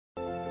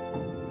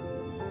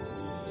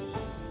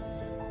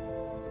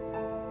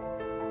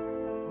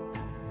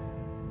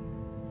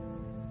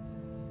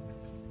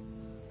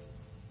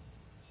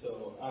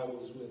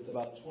was with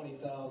about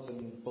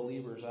 20,000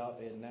 believers out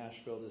in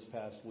Nashville this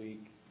past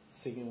week,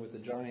 singing with a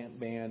giant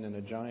band and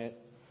a giant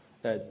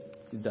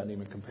that doesn't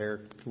even compare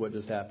to what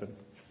just happened.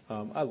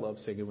 I love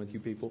singing with you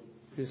people.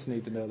 You just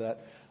need to know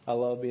that. I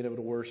love being able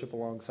to worship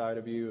alongside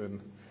of you,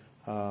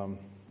 and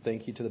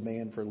thank you to the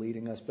band for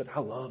leading us. But I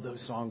love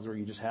those songs where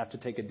you just have to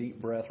take a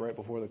deep breath right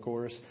before the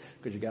chorus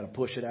because you got to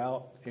push it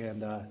out.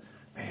 And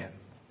man,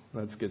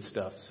 that's good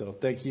stuff. So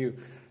thank you.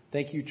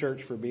 Thank you,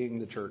 church, for being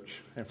the church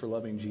and for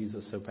loving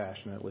Jesus so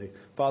passionately.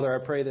 Father,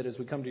 I pray that as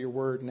we come to your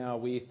word now,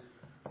 we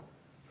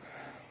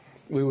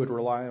would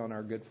rely on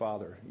our good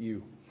Father,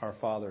 you, our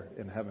Father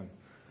in heaven,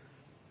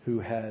 who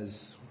has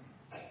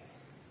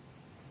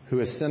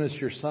sent us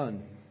your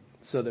Son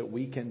so that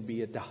we can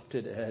be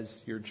adopted as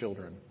your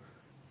children.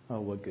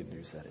 Oh, what good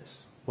news that is.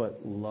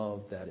 What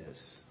love that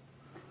is.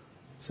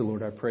 So,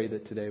 Lord, I pray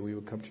that today we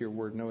would come to your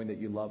word knowing that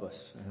you love us,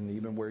 and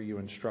even where you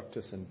instruct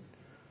us and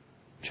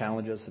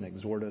challenge us and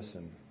exhort us,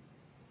 and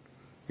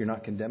you're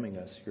not condemning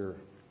us. You're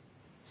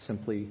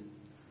simply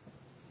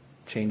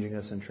changing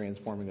us and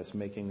transforming us,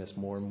 making us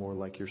more and more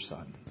like your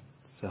Son.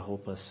 So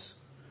help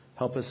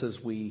us as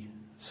we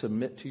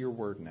submit to your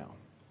word now.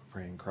 I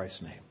pray in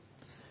Christ's name.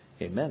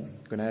 Amen.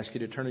 I'm going to ask you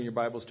to turn in your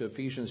Bibles to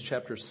Ephesians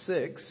chapter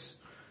 6.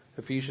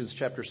 Ephesians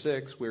chapter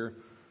 6, we're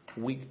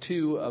week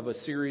 2 of a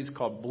series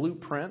called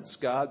Blueprints,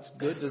 God's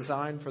Good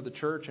Design for the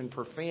Church and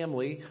for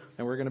Family.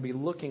 And we're going to be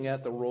looking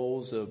at the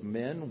roles of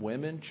men,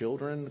 women,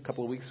 children. A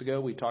couple of weeks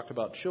ago, we talked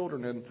about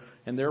children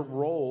and their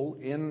role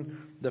in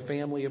the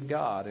family of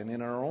God and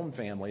in our own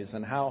families,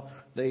 and how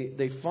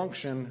they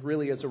function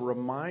really as a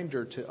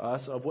reminder to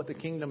us of what the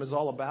kingdom is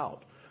all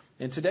about.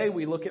 And today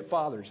we look at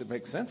fathers. It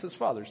makes sense. It's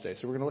Father's Day.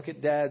 So we're going to look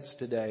at dads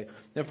today.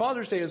 And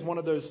Father's Day is one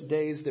of those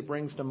days that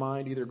brings to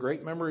mind either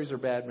great memories or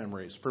bad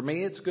memories. For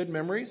me, it's good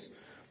memories,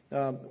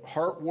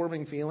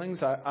 heartwarming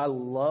feelings. I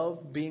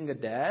love being a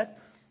dad.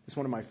 It's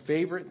one of my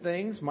favorite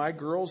things. My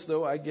girls,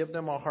 though, I give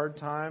them a hard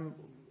time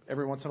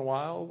every once in a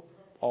while,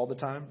 all the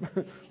time,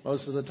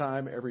 most of the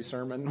time, every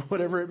sermon,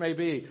 whatever it may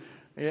be.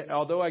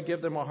 Although I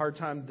give them a hard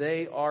time,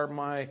 they are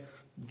my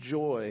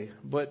joy.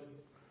 But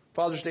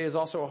Father's Day is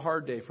also a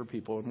hard day for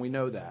people, and we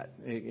know that.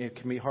 It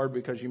can be hard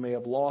because you may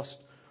have lost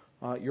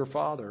your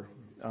father.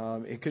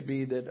 It could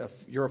be that if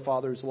you're a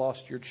father who's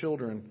lost your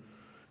children.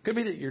 It could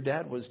be that your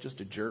dad was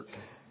just a jerk.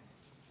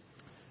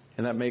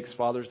 And that makes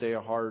Father's Day a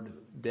hard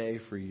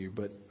day for you.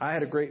 But I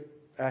had a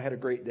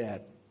great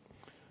dad.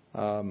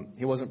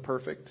 He wasn't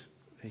perfect.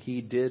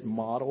 He did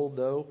model,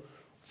 though,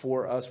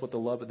 for us what the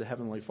love of the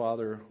Heavenly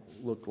Father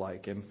looked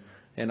like.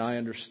 And I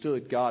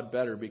understood God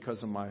better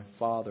because of my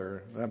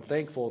father. And I'm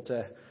thankful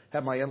to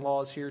have my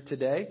in-laws here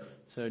today.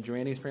 So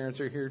Joanne's parents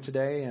are here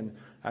today, and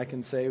I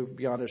can say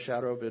beyond a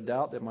shadow of a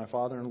doubt that my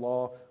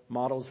father-in-law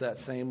models that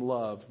same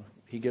love.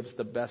 He gives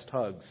the best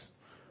hugs.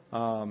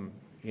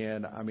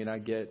 And I mean, I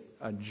get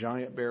a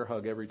giant bear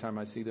hug every time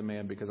I see the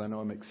man because I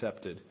know I'm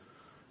accepted.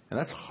 And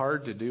that's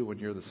hard to do when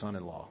you're the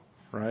son-in-law,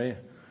 right?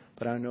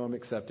 But I know I'm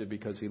accepted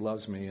because he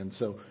loves me. And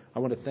so I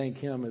want to thank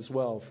him as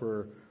well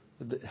for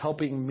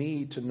helping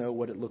me to know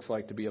what it looks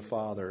like to be a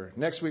father.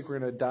 Next week, we're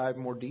going to dive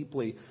more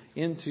deeply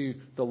into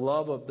the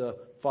love of the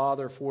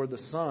Father for the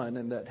Son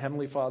and that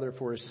Heavenly Father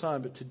for His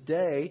Son. But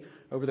today,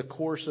 over the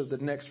course of the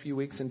next few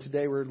weeks, and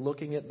today we're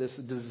looking at this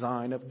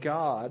design of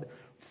God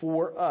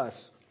for us,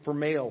 for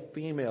male,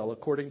 female,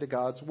 according to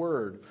God's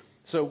Word.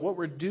 So what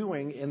we're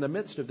doing in the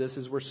midst of this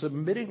is we're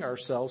submitting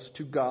ourselves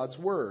to God's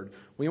Word.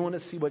 We want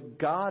to see what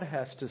God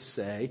has to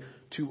say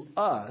to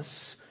us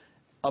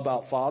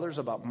about fathers,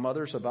 about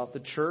mothers, about the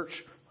church,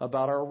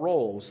 about our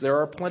roles. There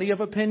are plenty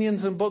of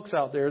opinions and books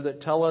out there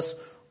that tell us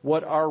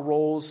what our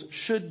roles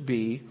should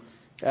be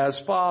as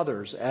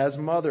fathers, as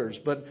mothers.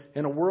 But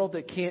in a world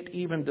that can't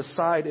even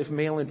decide if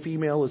male and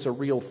female is a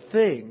real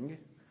thing,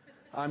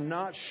 I'm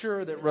not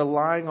sure that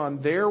relying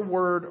on their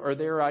word or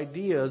their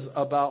ideas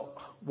about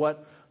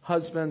what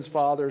husbands,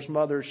 fathers,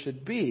 mothers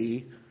should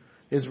be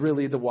is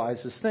really the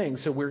wisest thing.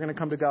 So we're going to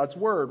come to God's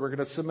Word. We're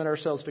going to submit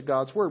ourselves to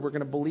God's Word. We're going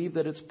to believe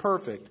that it's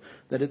perfect,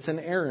 that it's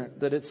inerrant,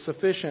 that it's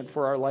sufficient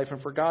for our life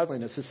and for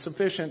godliness. It's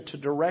sufficient to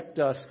direct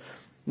us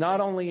not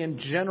only in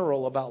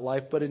general about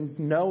life, but in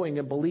knowing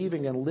and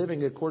believing and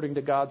living according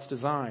to God's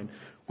design.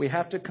 We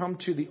have to come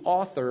to the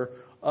author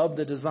of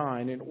the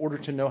design in order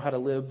to know how to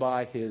live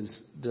by His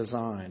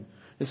design.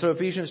 And so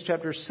Ephesians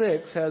chapter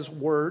 6 has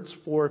words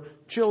for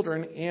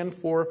children and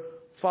for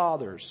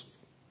fathers.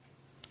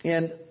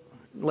 And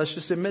let's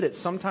just admit it.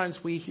 Sometimes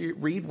we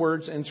read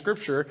words in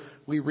Scripture,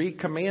 we read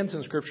commands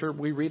in Scripture,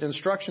 we read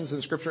instructions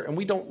in Scripture, and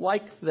we don't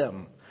like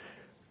them.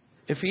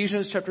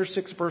 Ephesians chapter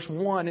 6 verse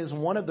 1 is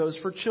one of those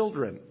for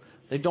children.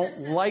 They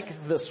don't like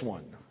this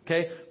one.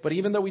 Okay? But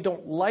even though we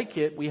don't like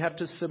it, we have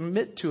to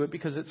submit to it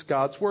because it's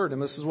God's Word.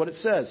 And this is what it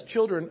says.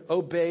 Children,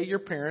 obey your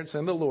parents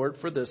in the Lord,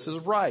 for this is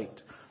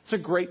right. It's a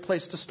great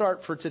place to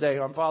start for today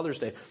on Father's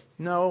Day.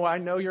 No, I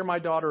know you're my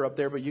daughter up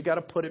there, but you got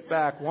to put it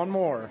back one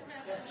more.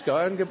 Let's go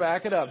ahead and get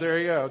back it up. There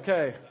you go.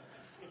 Okay.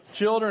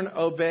 Children,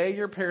 obey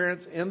your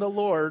parents in the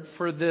Lord,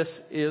 for this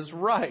is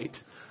right.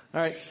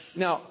 All right.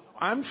 Now,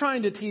 I'm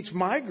trying to teach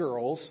my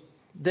girls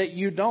that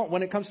you don't,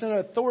 when it comes to an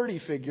authority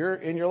figure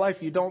in your life,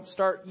 you don't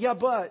start, yeah,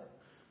 but.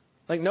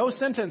 Like no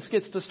sentence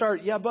gets to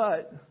start, yeah,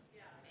 but.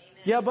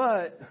 Yeah,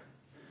 but.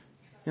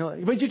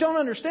 But you don't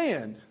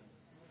understand.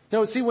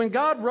 No, see, when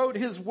God wrote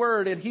His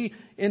Word and He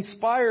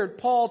inspired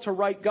Paul to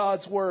write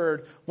God's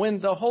Word,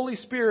 when the Holy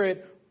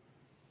Spirit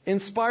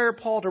inspired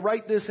Paul to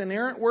write this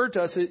inerrant Word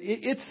to us,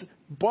 it's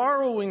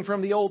borrowing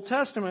from the Old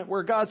Testament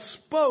where God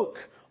spoke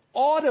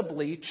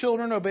audibly,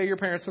 children, obey your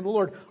parents in the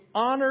Lord.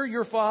 Honor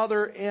your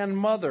father and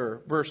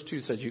mother. Verse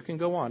 2 says, you can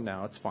go on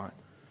now, it's fine.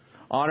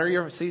 Honor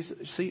your,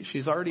 see,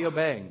 she's already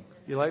obeying.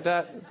 You like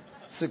that?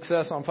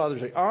 Success on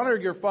Father's Day. Honor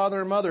your father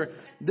and mother.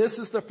 This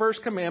is the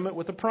first commandment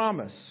with a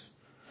promise,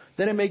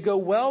 that it may go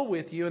well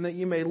with you and that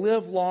you may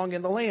live long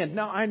in the land.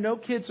 Now, I know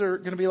kids are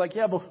going to be like,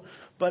 yeah,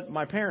 but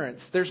my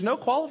parents. There's no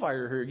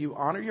qualifier here. You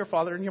honor your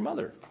father and your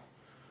mother.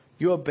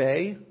 You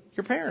obey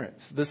your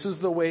parents. This is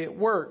the way it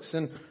works.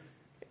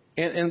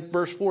 And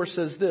verse 4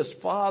 says this,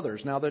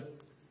 fathers. Now the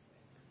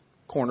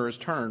corner is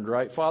turned,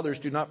 right? Fathers,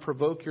 do not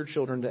provoke your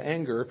children to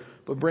anger,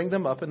 but bring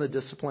them up in the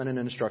discipline and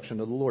instruction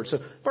of the Lord. So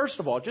first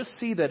of all, just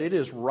see that it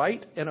is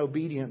right and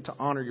obedient to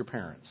honor your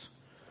parents.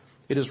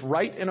 It is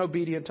right and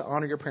obedient to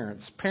honor your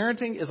parents.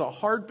 Parenting is a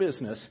hard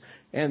business,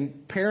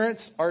 and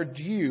parents are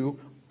due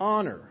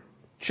honor.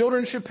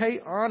 Children should pay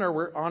honor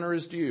where honor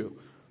is due.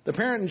 The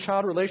parent and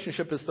child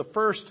relationship is the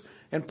first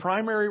and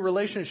primary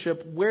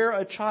relationship where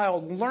a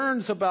child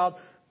learns about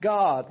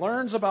God,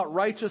 learns about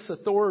righteous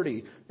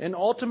authority, and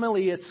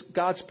ultimately it's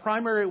God's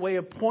primary way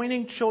of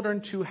pointing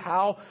children to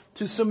how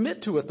to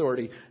submit to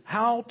authority,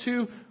 how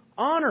to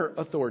honor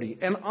authority,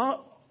 and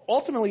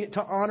ultimately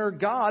to honor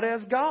God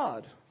as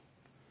God.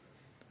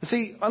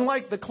 See,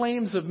 unlike the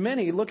claims of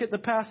many, look at the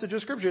passage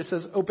of Scripture. It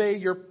says, obey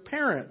your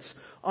parents,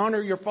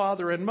 honor your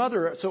father and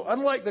mother. So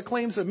unlike the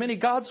claims of many,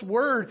 God's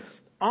Word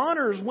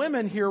honors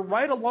women here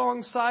right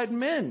alongside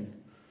men.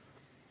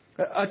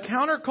 A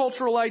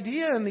countercultural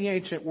idea in the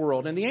ancient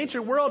world. In the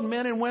ancient world,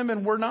 men and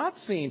women were not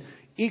seen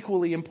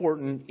equally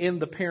important in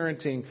the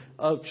parenting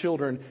of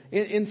children.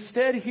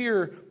 Instead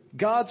here,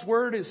 God's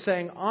Word is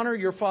saying, honor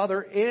your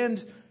father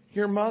and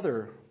your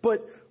mother.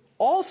 But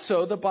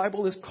also, the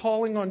Bible is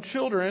calling on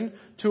children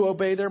to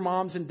obey their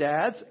moms and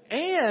dads,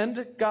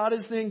 and God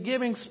is then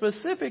giving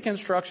specific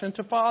instruction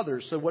to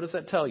fathers. So what does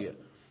that tell you?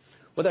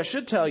 What that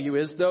should tell you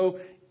is, though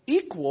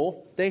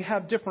equal, they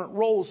have different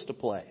roles to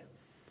play.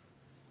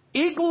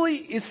 Equally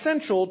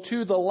essential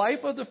to the life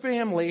of the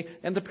family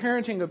and the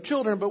parenting of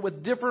children, but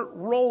with different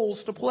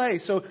roles to play.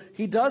 So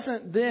he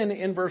doesn't then,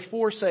 in verse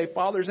 4, say,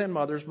 fathers and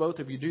mothers, both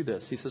of you do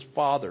this. He says,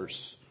 fathers.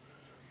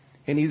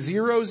 And he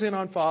zeroes in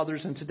on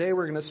fathers, and today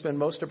we're going to spend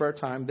most of our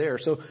time there.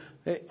 So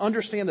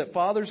understand that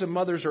fathers and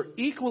mothers are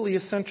equally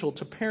essential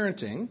to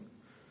parenting.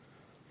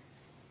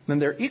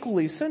 And they're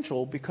equally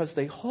essential because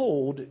they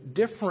hold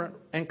different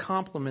and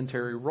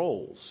complementary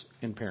roles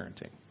in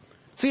parenting.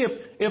 See,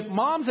 if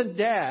moms and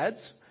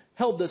dads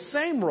held the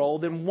same role,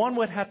 then one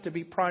would have to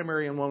be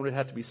primary and one would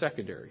have to be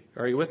secondary.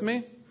 Are you with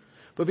me?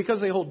 But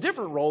because they hold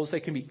different roles, they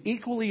can be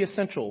equally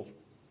essential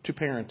to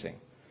parenting.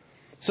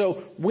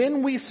 So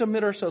when we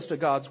submit ourselves to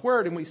God's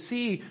Word and we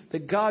see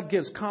that God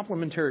gives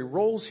complementary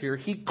roles here,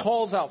 He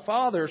calls out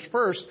fathers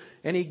first,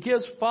 and He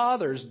gives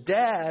fathers,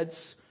 dads,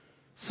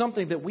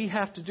 something that we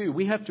have to do.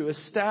 We have to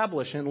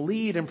establish and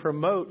lead and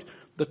promote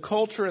the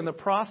culture and the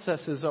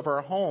processes of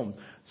our home.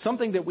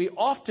 Something that we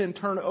often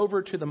turn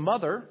over to the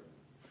mother,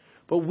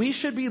 but we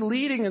should be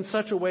leading in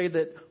such a way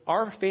that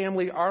our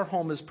family, our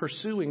home is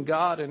pursuing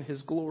God and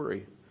His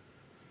glory.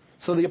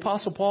 So the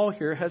Apostle Paul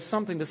here has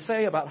something to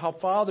say about how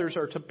fathers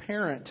are to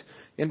parent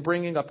in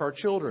bringing up our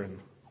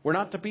children. We're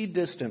not to be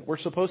distant. We're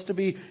supposed to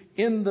be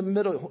in the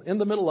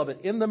middle of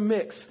it, in the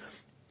mix,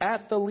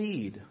 at the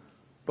lead.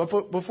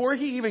 But before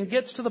he even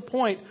gets to the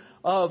point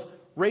of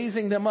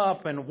raising them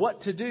up and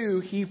what to do,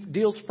 he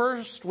deals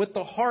first with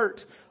the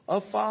heart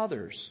of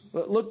fathers.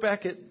 Look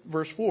back at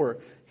verse 4.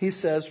 He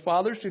says,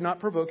 fathers, do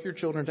not provoke your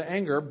children to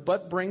anger,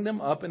 but bring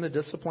them up in the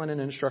discipline and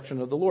instruction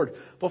of the Lord.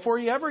 Before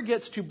he ever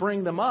gets to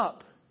bring them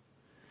up,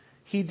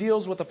 he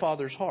deals with the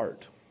father's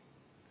heart.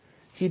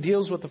 He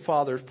deals with the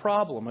father's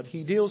problem.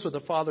 He deals with the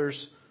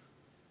father's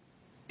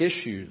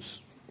issues.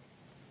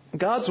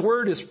 God's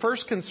Word is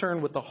first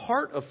concerned with the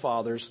heart of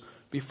fathers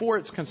before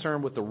it's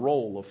concerned with the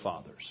role of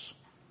fathers.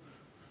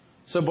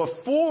 So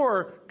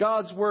before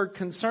God's Word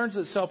concerns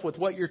itself with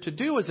what you're to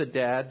do as a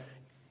dad,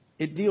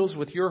 it deals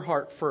with your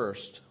heart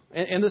first.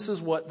 And this is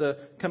what the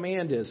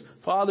command is.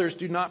 Fathers,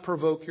 do not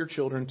provoke your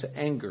children to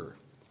anger.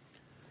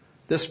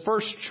 This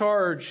first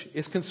charge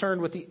is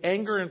concerned with the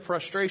anger and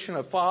frustration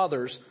of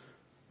fathers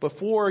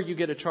before you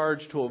get a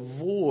charge to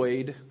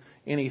avoid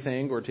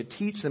anything or to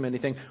teach them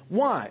anything.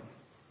 Why?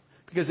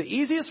 Because the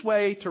easiest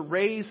way to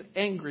raise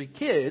angry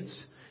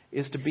kids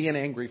is to be an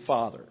angry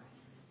father.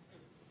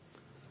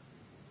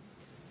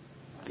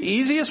 The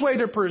easiest way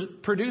to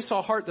produce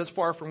a heart that's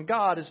far from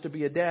God is to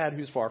be a dad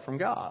who's far from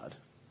God.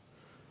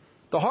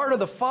 The heart of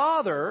the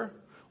father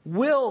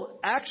will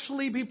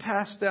actually be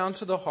passed down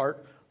to the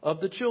heart of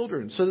the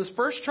children. So this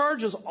first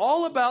charge is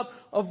all about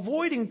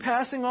avoiding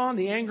passing on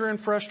the anger and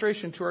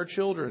frustration to our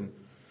children.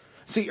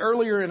 See,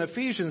 earlier in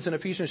Ephesians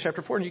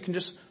chapter 4, and you can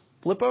just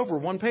flip over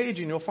one page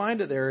and you'll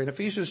find it there. In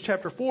Ephesians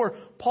chapter 4,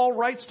 Paul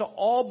writes to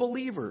all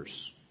believers.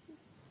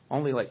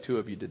 Only like 2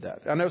 of you did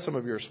that. I know some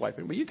of you are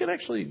swiping, but you can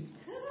actually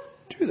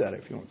do that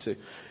if you want to.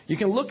 You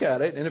can look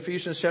at it in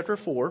Ephesians chapter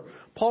 4.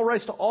 Paul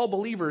writes to all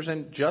believers,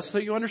 and just so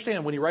you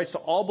understand, when he writes to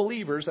all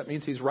believers, that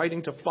means he's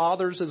writing to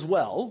fathers as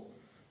well.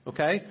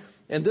 Okay?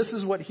 And this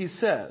is what he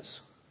says.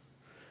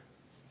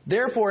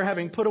 Therefore,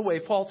 having put away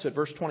falsehood,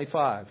 verse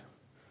 25,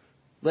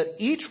 let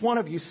each one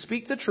of you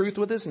speak the truth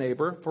with his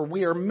neighbor, for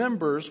we are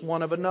members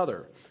one of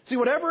another. See,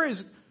 whatever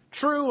is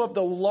true of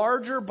the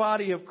larger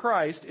body of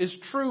Christ is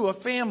true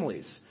of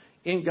families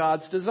in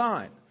God's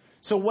design.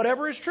 So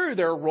whatever is true,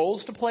 there are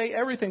roles to play,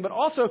 everything. But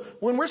also,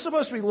 when we're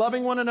supposed to be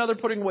loving one another,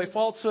 putting away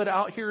falsehood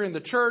out here in the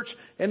church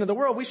and in the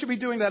world, we should be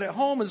doing that at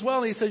home as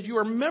well. And he says, you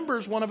are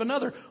members one of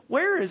another.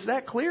 Where is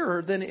that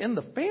clearer than in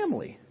the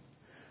family?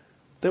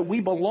 That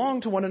we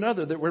belong to one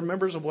another, that we're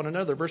members of one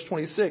another. Verse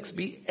 26,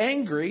 be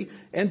angry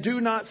and do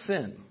not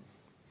sin.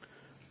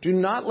 Do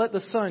not let the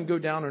sun go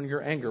down on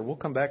your anger. We'll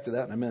come back to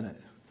that in a minute.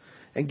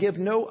 And give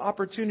no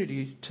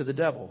opportunity to the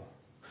devil.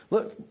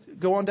 Look,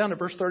 go on down to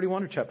verse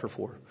 31 of chapter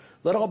 4.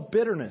 Let all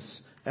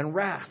bitterness and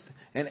wrath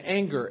and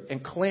anger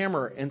and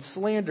clamor and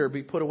slander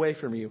be put away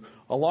from you,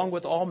 along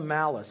with all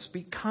malice.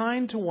 Be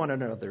kind to one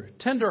another,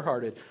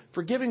 tenderhearted,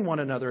 forgiving one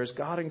another as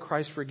God in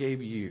Christ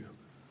forgave you.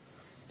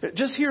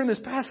 Just here in this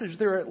passage,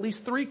 there are at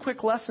least 3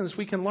 quick lessons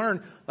we can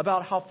learn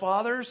about how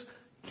fathers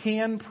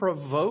can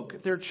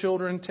provoke their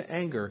children to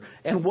anger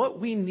and what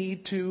we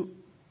need to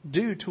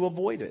do to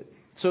avoid it.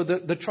 So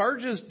the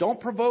charge is don't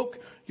provoke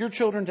your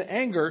children to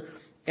anger.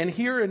 And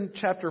here in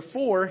chapter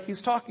 4, he's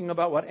talking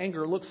about what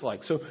anger looks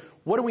like. So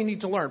what do we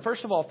need to learn?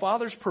 First of all,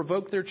 fathers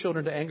provoke their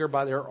children to anger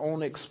by their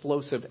own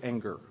explosive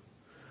anger.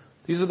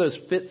 These are those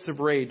fits of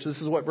rage. This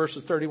is what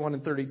verses 31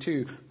 and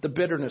 32, the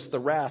bitterness, the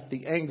wrath,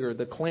 the anger,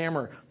 the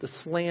clamor, the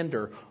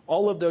slander,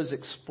 all of those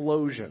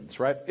explosions,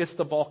 right? It's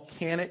the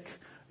volcanic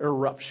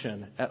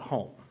eruption at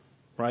home,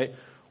 right?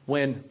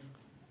 When,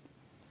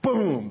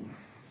 boom,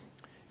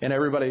 and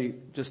everybody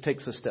just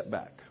takes a step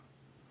back,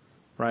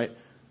 right?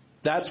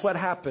 That's what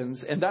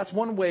happens, and that's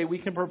one way we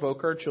can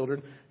provoke our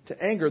children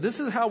to anger. This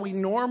is how we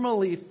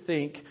normally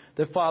think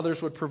that fathers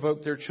would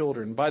provoke their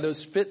children, by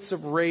those fits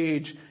of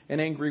rage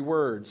and angry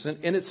words.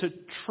 And it's a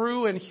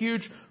true and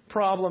huge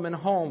problem in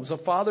homes. A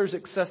father's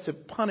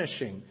excessive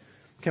punishing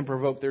can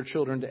provoke their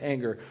children to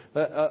anger.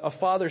 A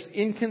father's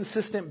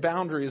inconsistent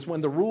boundaries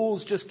when the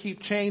rules just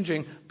keep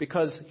changing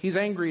because he's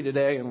angry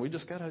today and we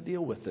just got to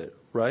deal with it,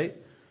 right?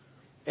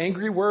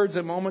 Angry words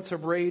and moments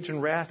of rage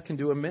and wrath can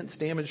do immense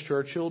damage to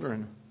our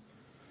children.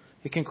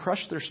 It can crush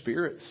their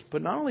spirits.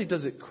 But not only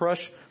does it crush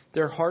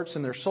their hearts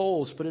and their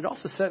souls, but it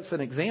also sets an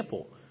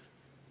example.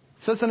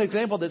 It sets an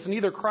example that's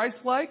neither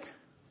Christ-like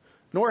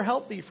nor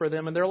healthy for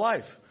them in their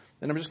life.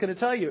 And I'm just going to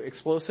tell you,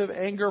 explosive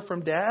anger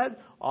from dad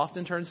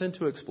often turns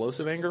into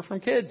explosive anger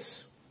from kids.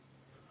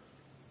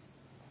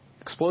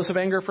 Explosive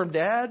anger from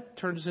dad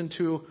turns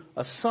into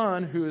a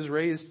son who is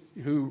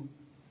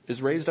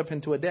raised up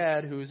into a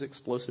dad who is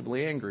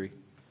explosively angry.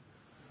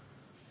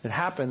 It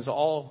happens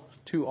all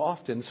too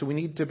often, so we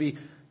need to be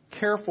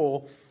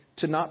careful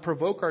to not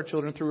provoke our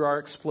children through our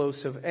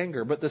explosive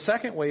anger. But the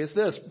second way is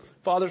this.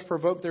 Fathers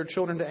provoke their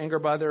children to anger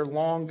by their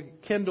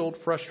long-kindled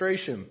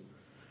frustration.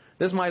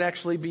 This might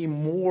actually be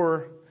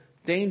more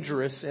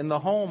dangerous in the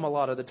home a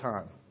lot of the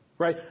time,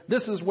 right?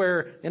 This is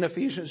where in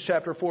Ephesians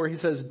chapter 4 he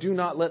says, do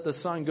not let the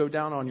sun go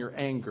down on your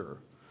anger.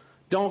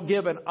 Don't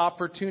give an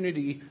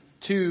opportunity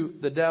to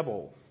the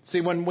devil.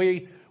 See, when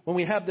we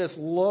have this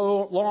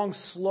long,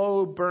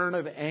 slow burn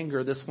of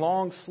anger, this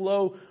long,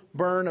 slow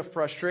burn of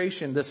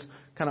frustration, this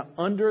kind of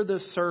under the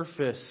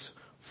surface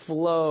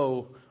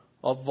flow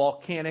of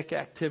volcanic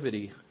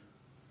activity,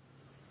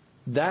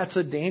 that's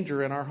a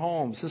danger in our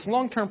homes. This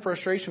long-term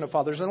frustration of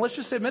fathers, and let's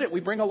just admit it, we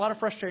bring a lot of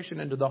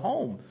frustration into the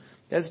home.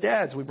 As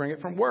dads, we bring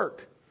it from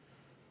work.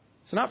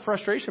 It's not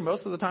frustration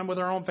most of the time with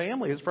our own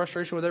family. It's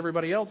frustration with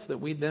everybody else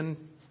that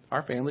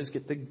our families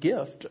get the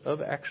gift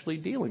of actually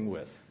dealing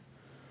with.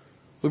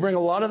 We bring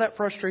a lot of that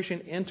frustration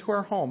into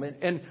our home.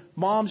 And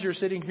moms, you're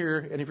sitting here,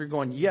 and if you're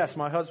going, yes,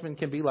 my husband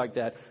can be like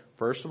that.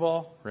 First of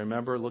all,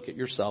 remember, look at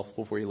yourself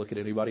before you look at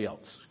anybody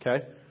else,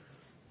 okay?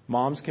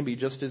 Moms can be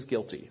just as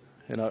guilty.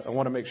 And I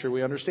want to make sure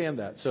we understand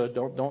that. So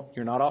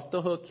you're not off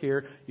the hook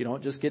here. You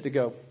don't just get to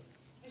go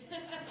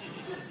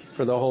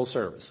for the whole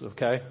service,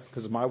 okay?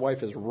 Because my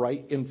wife is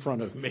right in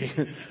front of me,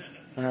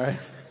 all right?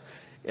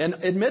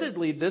 And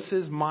admittedly, this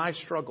is my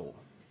struggle.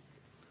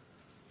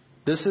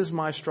 This is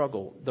my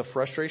struggle. The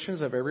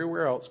frustrations of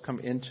everywhere else come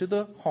into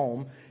the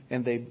home,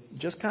 and they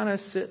just kind of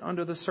sit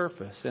under the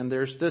surface. And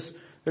there's this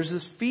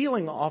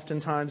feeling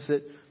oftentimes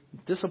that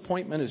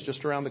disappointment is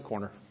just around the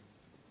corner.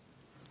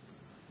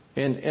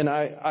 And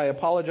I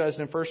apologized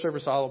in first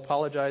service. I'll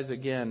apologize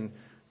again.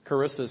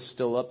 Carissa's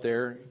still up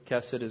there.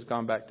 Kesset has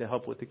gone back to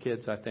help with the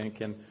kids, I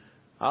think. And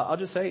I'll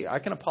just say I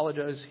can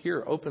apologize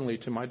here openly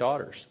to my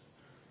daughters.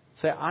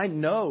 Say, I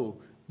know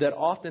that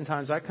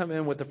oftentimes I come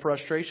in with the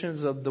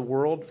frustrations of the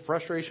world,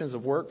 frustrations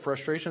of work,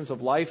 frustrations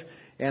of life,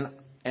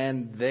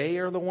 and they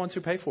are the ones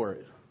who pay for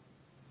it.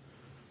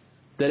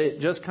 That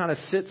it just kind of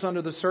sits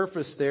under the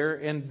surface there,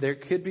 and there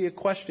could be a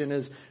question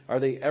is, are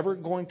they ever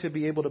going to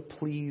be able to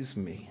please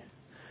me?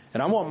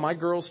 And I want my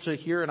girls to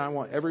hear, and I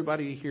want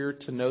everybody here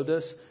to know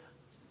this.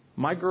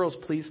 My girls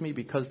please me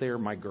because they are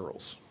my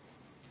girls.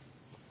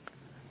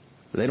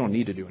 They don't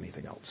need to do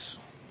anything else.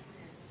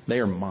 They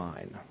are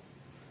mine.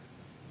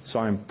 So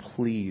I'm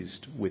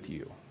pleased with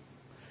you.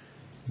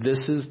 This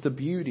is the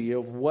beauty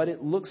of what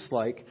it looks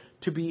like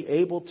to be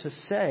able to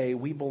say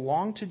we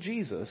belong to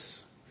Jesus,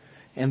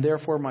 and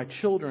therefore my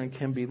children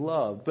can be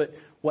loved. But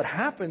what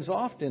happens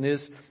often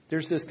is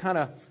there's this kind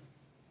of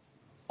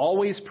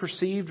always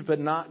perceived but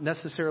not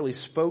necessarily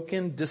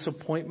spoken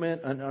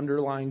disappointment and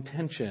underlying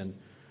tension.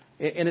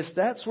 And it's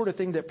that sort of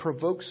thing that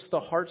provokes the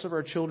hearts of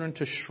our children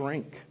to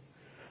shrink.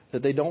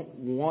 That they don't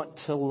want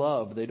to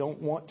love. They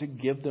don't want to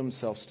give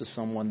themselves to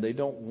someone. They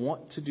don't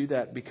want to do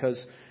that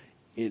because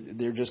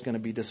they're just going to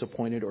be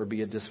disappointed or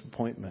be a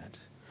disappointment.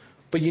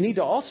 But you need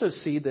to also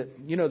see that,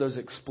 those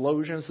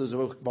explosions, those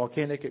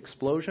volcanic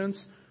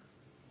explosions,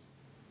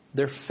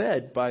 they're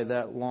fed by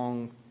that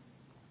long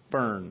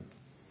burn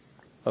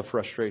of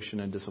frustration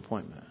and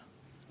disappointment.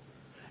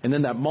 And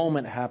then that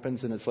moment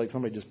happens and it's like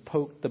somebody just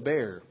poked the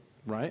bear,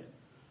 right?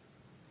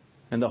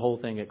 And the whole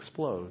thing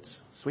explodes.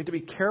 So we have to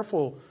be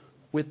careful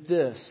with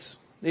this.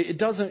 It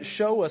doesn't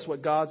show us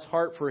what God's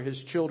heart for His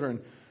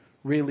children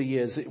really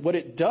is. What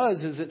it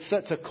does is it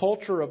sets a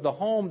culture of the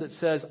home that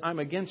says, I'm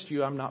against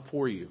you, I'm not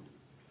for you.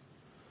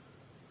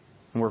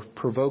 And we're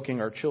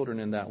provoking our children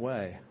in that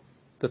way.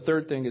 The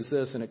third thing is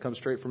this, and it comes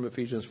straight from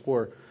Ephesians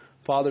 4.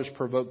 Fathers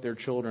provoke their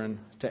children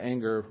to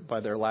anger by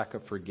their lack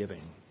of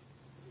forgiving.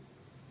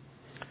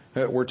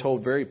 We're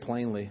told very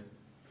plainly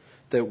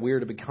that we're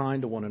to be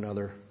kind to one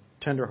another,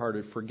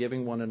 tenderhearted,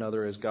 forgiving one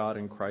another as God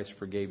in Christ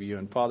forgave you.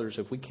 And fathers,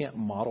 if we can't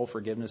model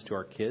forgiveness to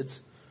our kids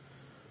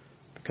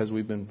because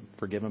we've been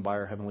forgiven by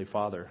our Heavenly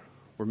Father,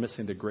 we're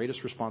missing the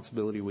greatest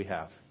responsibility we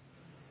have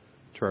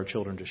to our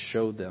children to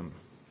show them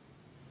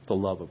the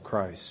love of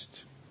Christ.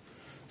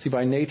 See,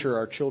 by nature,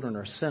 our children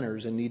are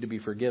sinners and need to be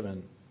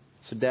forgiven.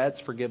 So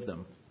dads, forgive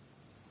them.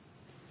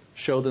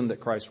 Show them that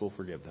Christ will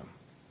forgive them.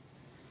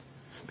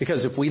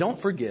 Because if we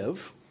don't forgive,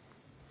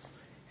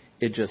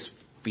 it just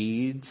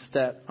feeds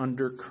that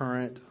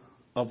undercurrent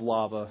of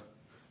lava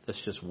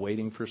that's just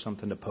waiting for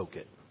something to poke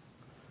it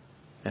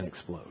and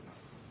explode.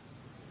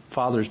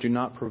 Fathers, do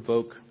not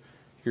provoke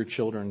your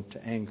children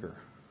to anger.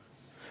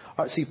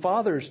 See,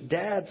 fathers,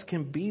 dads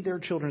can be their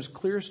children's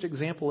clearest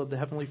example of the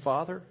Heavenly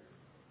Father,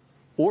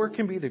 or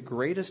can be the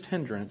greatest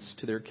hindrance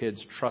to their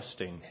kids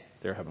trusting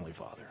their Heavenly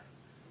Father.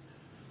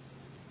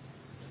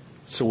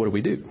 So what do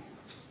we do?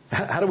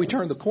 How do we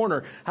turn the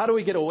corner? How do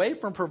we get away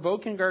from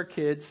provoking our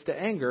kids to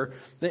anger?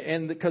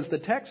 And because the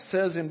text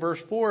says in verse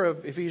 4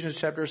 of Ephesians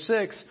chapter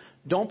 6,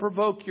 don't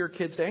provoke your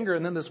kids to anger.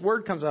 And then this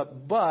word comes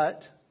up,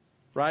 but,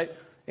 right?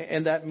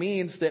 And that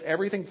means that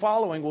everything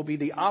following will be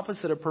the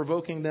opposite of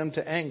provoking them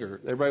to anger.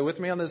 Everybody with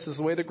me on this? This is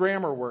the way the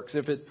grammar works.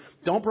 If it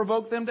don't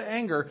provoke them to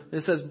anger,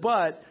 it says,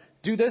 but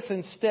do this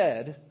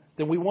instead.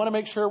 Then we want to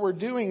make sure we're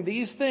doing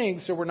these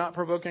things so we're not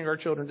provoking our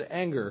children to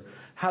anger.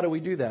 How do we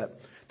do that?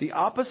 The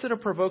opposite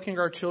of provoking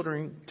our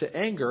children to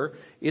anger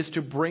is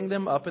to bring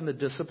them up in the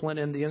discipline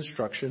and the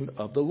instruction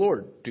of the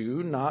Lord.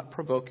 Do not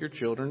provoke your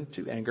children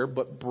to anger,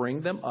 but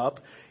bring them up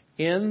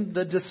in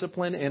the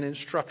discipline and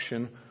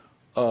instruction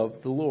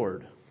of the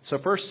Lord. So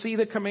first see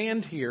the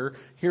command here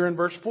in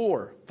verse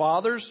 4.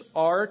 Fathers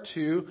are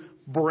to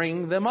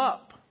bring them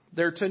up.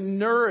 They're to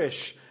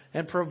nourish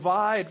and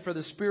provide for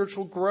the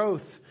spiritual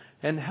growth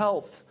and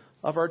health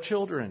of our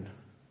children.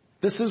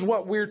 This is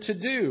what we're to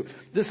do.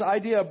 This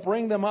idea of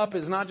bring them up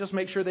is not just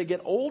make sure they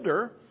get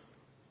older,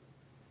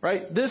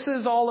 right? This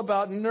is all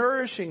about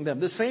nourishing them.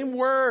 The same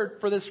word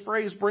for this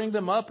phrase, bring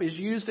them up, is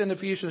used in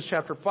Ephesians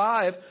chapter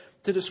 5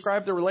 to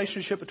describe the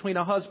relationship between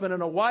a husband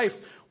and a wife.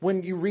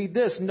 When you read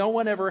this, no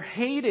one ever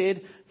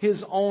hated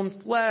his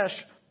own flesh,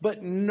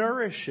 but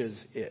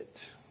nourishes it.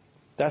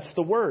 That's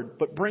the word,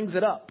 but brings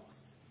it up.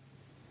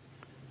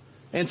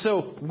 And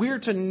so we're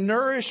to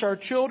nourish our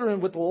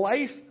children with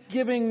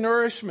life-giving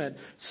nourishment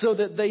so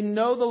that they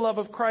know the love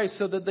of Christ,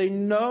 so that they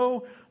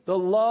know the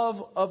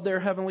love of their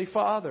Heavenly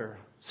Father.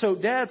 So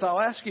dads, I'll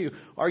ask you,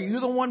 are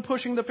you the one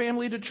pushing the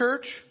family to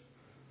church?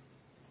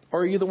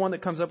 Or are you the one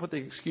that comes up with the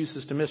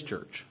excuses to miss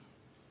church?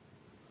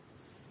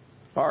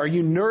 Are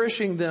you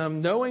nourishing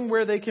them, knowing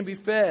where they can be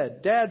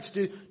fed? Dads,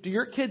 do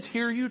your kids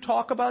hear you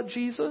talk about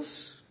Jesus?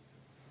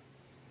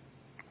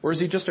 Or is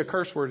he just a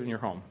curse word in your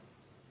home?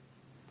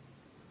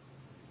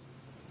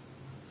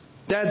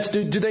 Dads,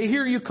 do they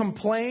hear you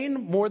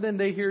complain more than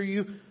they hear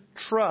you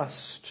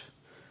trust?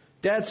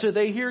 Dads, do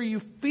they hear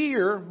you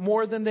fear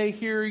more than they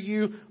hear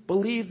you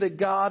believe that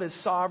God is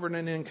sovereign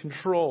and in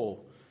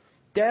control?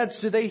 Dads,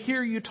 do they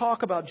hear you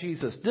talk about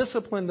Jesus?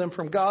 Discipline them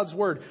from God's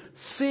Word.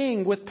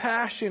 Sing with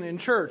passion in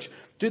church.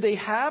 Do they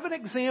have an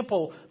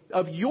example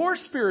of your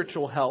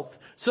spiritual health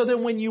so that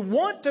when you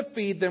want to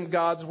feed them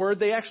God's Word,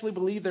 they actually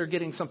believe they're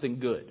getting something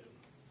good?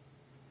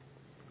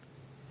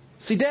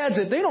 See, dads,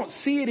 if they don't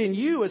see it in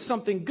you as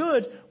something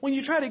good, when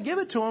you try to give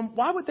it to them,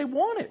 why would they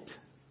want it?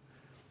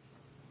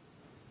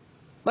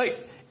 Like,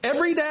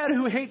 every dad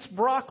who hates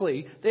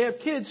broccoli, they have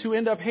kids who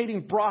end up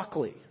hating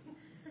broccoli.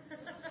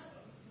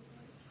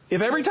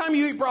 If every time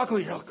you eat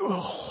broccoli, you're like,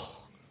 oh,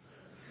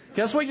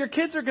 guess what your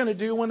kids are going to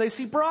do when they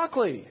see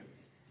broccoli?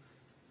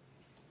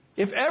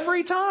 If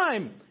every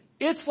time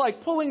it's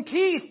like pulling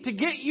teeth to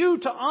get you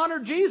to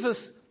honor Jesus,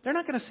 they're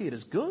not going to see it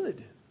as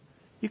good.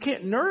 You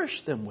can't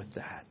nourish them with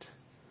that.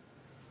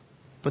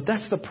 But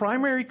that's the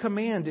primary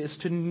command, is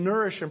to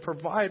nourish and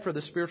provide for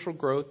the spiritual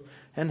growth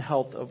and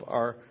health of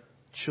our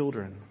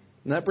children.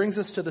 And that brings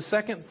us to the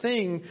second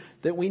thing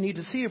that we need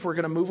to see if we're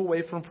going to move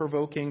away from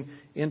provoking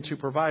into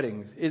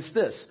providing, is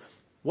this.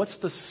 What's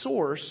the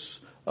source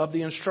of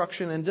the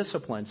instruction and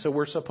discipline? So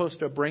we're supposed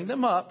to bring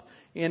them up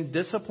in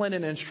discipline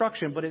and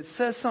instruction, but it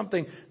says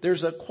something.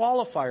 There's a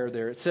qualifier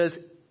there. It says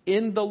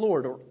in the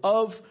Lord, or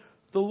of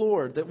the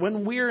Lord. That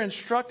when we're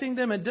instructing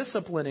them and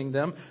disciplining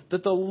them,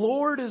 that the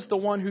Lord is the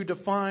one who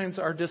defines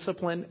our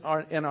discipline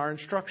and our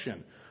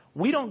instruction.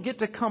 We don't get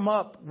to come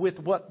up with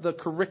what the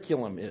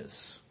curriculum is.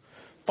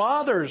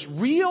 Fathers,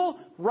 real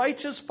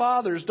righteous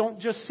fathers, don't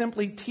just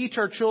simply teach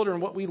our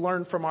children what we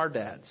learned from our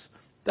dads.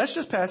 That's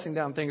just passing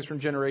down things from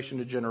generation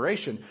to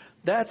generation.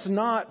 That's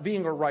not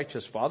being a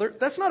righteous father.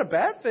 That's not a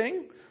bad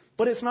thing,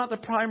 but it's not the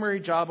primary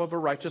job of a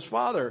righteous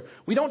father.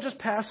 We don't just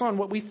pass on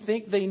what we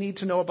think they need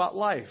to know about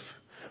life.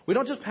 We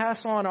don't just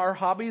pass on our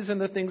hobbies and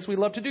the things we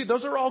love to do.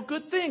 Those are all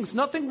good things.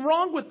 Nothing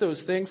wrong with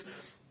those things.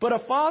 But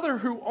a father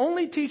who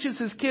only teaches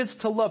his kids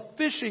to love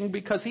fishing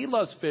because he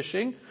loves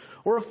fishing,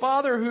 or a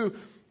father who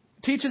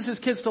teaches his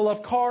kids to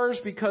love cars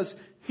because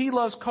he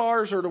loves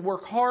cars, or to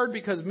work hard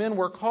because men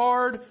work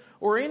hard,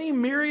 or any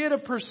myriad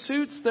of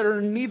pursuits that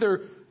are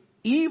neither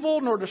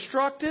evil nor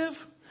destructive,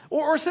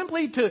 or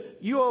simply to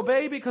you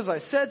obey because I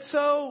said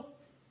so,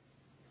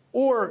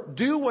 or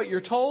do what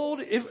you're told.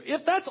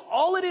 If that's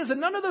all it is,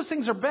 and none of those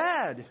things are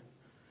bad,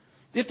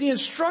 if the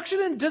instruction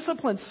and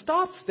discipline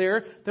stops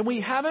there, then we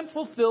haven't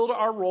fulfilled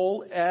our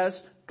role as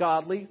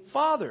godly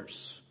fathers.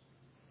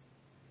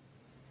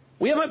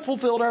 We haven't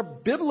fulfilled our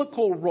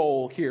biblical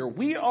role here.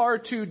 We are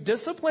to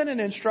discipline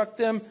and instruct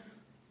them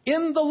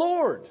in the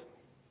Lord.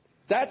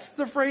 That's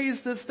the phrase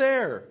that's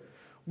there.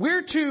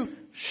 We're to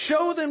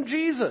show them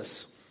Jesus.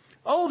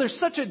 Oh, there's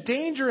such a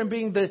danger in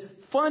being the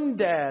fun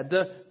dad,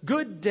 the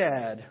good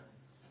dad,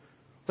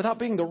 without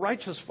being the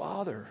righteous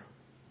father.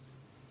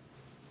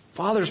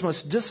 Fathers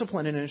must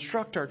discipline and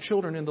instruct our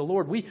children in the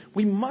Lord. We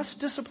must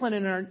discipline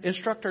and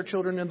instruct our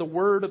children in the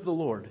word of the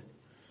Lord.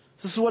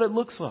 This is what it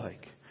looks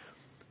like.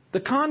 The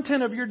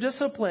content of your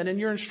discipline and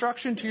your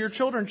instruction to your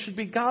children should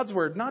be God's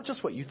word, not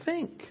just what you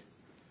think.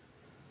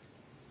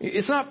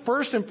 It's not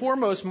first and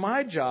foremost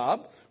my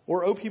job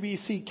or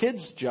OPBC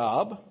Kids'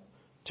 job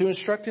to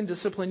instruct and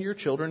discipline your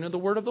children in the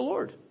word of the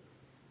Lord.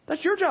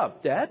 That's your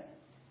job, Dad.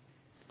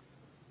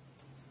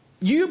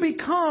 You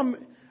become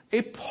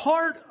a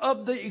part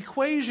of the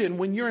equation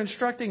when you're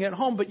instructing at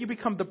home, but you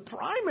become the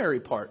primary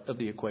part of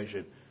the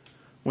equation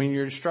when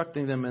you're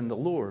instructing them in the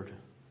Lord.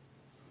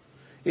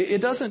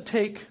 It doesn't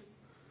take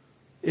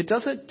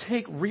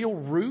real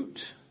root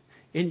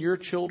in your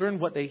children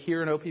what they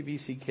hear in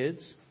OPBC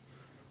Kids,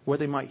 what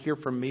they might hear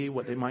from me,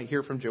 what they might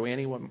hear from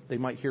Joannie, what they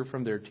might hear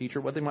from their teacher,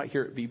 what they might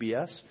hear at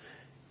VBS.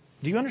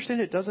 Do you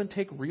understand it doesn't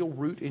take real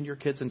root in your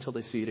kids until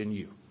they see it in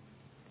you?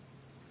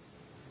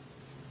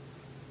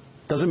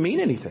 Doesn't mean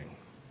anything.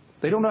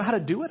 They don't know how to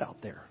do it out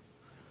there.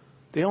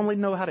 They only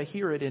know how to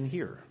hear it in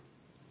here.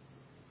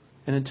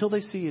 And until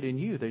they see it in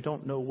you, they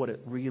don't know what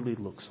it really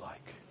looks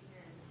like.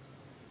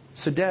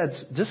 So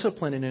dads,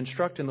 discipline and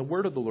instruct in the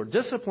word of the Lord.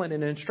 Discipline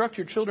and instruct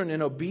your children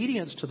in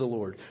obedience to the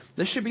Lord.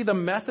 This should be the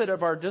method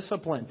of our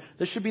discipline.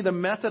 This should be the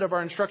method of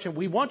our instruction.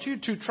 We want you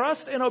to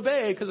trust and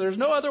obey, because there's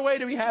no other way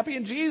to be happy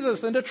in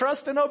Jesus than to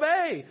trust and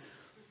obey.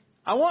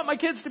 I want my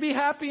kids to be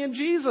happy in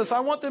Jesus. I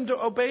want them to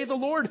obey the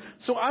Lord.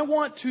 So I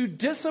want to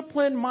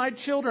discipline my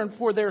children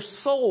for their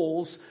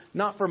souls,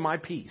 not for my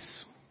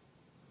peace.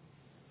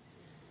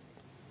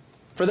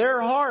 For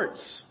their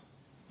hearts,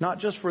 not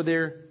just for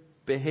their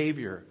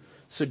behavior.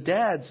 So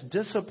dads,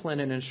 discipline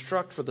and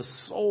instruct for the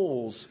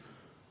souls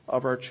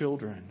of our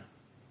children.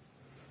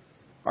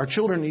 Our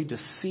children need to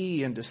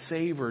see and to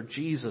savor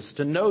Jesus,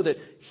 to know that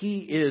He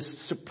is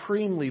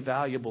supremely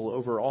valuable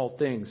over all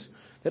things.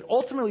 That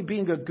ultimately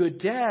being a good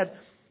dad,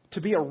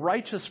 to be a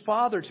righteous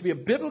father, to be a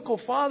biblical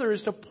father,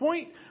 is to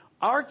point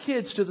our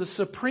kids to the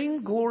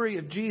supreme glory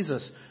of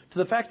Jesus, to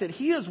the fact that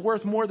He is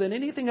worth more than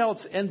anything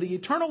else, and the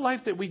eternal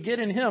life that we get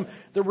in Him,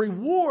 the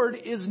reward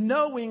is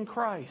knowing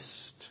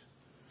Christ.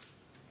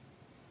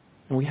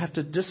 And we have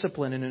to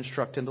discipline and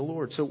instruct in the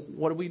Lord. So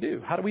what do we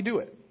do? How do we do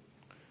it?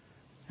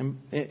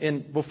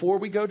 And before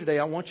we go today,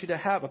 I want you to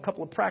have a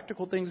couple of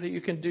practical things that you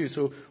can do.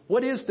 So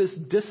what is this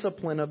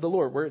discipline of the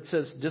Lord, where it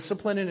says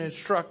discipline and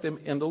instruct them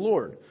in the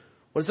Lord?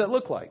 What does that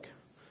look like?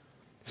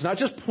 It's not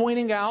just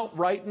pointing out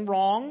right and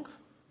wrong.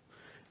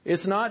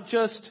 It's not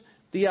just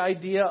the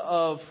idea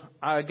of,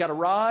 I got a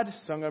rod,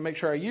 so I'm going to make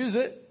sure I use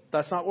it.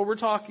 That's not what we're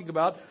talking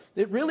about.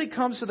 It really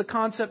comes to the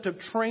concept of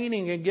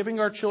training and giving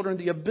our children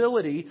the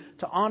ability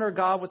to honor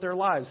God with their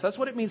lives. That's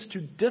what it means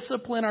to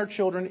discipline our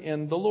children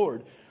in the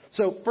Lord.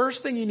 So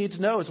first thing you need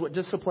to know is what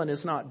discipline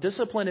is not.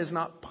 Discipline is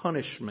not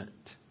punishment.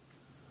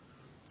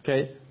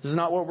 Okay? This is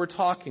not what we're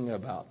talking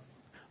about.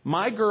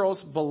 My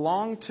girls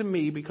belong to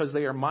me because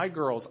they are my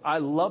girls. I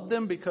love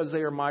them because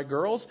they are my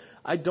girls.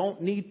 I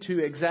don't need to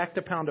exact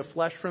a pound of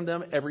flesh from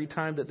them every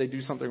time that they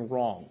do something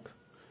wrong.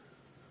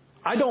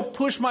 I don't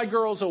push my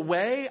girls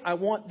away. I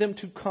want them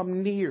to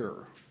come near.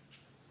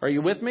 Are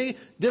you with me?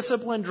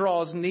 Discipline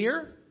draws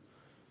near.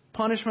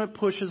 Punishment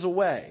pushes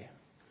away.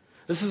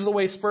 This is the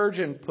way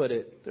Spurgeon put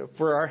it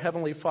for our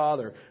Heavenly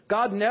Father.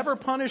 God never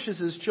punishes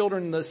His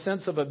children in the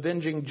sense of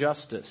avenging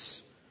justice.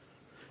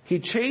 He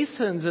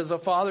chastens as a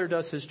father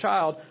does his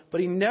child,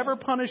 but He never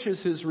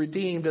punishes His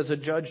redeemed as a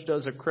judge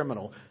does a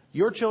criminal.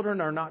 Your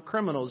children are not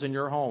criminals in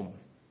your home.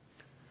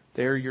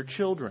 They are your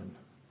children.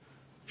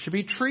 Should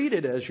be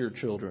treated as your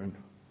children.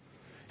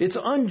 It's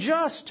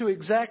unjust to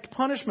exact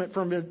punishment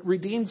from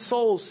redeemed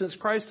souls since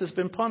Christ has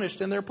been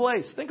punished in their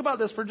place. Think about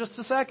this for just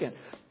a second.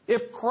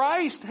 If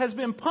Christ has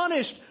been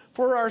punished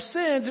for our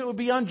sins, it would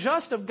be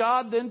unjust of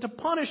God then to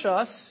punish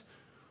us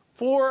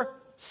for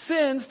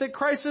sins that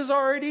Christ has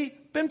already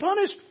been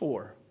punished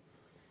for.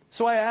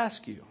 So I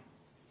ask you,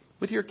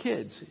 with your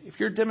kids, if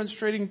you're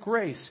demonstrating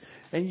grace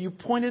and you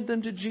pointed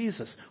them to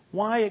Jesus,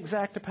 why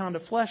exact a pound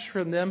of flesh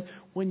from them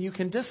when you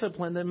can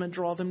discipline them and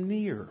draw them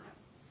near?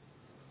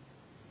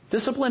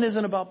 Discipline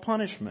isn't about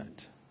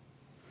punishment.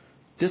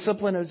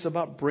 Discipline is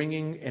about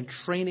bringing and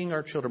training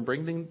our children,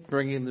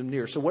 bringing them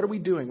near. So what are we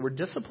doing? We're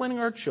disciplining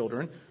our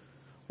children.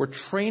 We're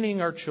training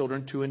our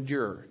children to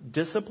endure.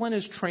 Discipline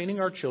is training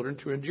our children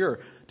to endure.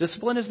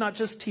 Discipline is not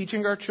just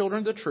teaching our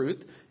children the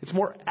truth. It's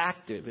more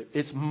active.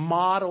 It's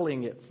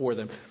modeling it for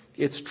them.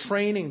 It's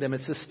training them.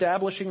 It's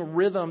establishing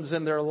rhythms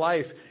in their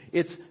life.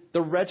 It's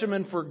the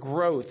regimen for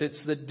growth.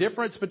 It's the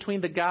difference between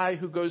the guy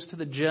who goes to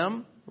the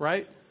gym,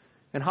 right,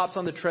 and hops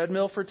on the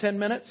treadmill for 10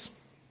 minutes,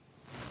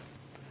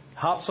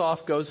 hops off,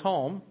 goes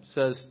home,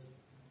 says,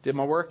 did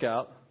my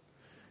workout,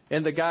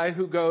 and the guy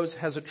who goes,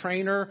 has a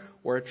trainer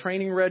or a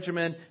training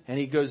regimen, and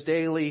he goes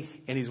daily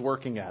and he's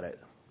working at it.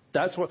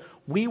 That's what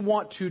we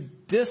want to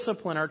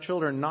discipline our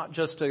children, not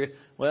just to,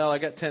 well, I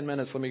got 10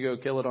 minutes, let me go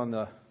kill it on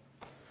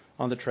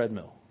the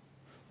treadmill.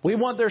 We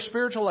want their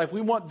spiritual life.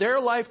 We want their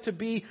life to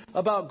be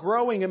about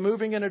growing and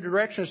moving in a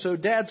direction. So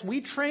dads,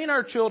 we train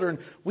our children.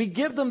 We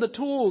give them the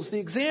tools, the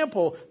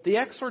example, the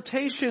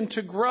exhortation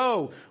to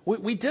grow.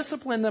 We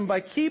discipline them by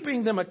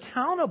keeping them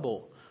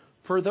accountable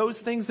for those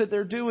things that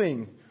they're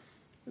doing.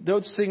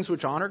 Those things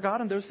which honor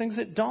God and those things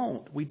that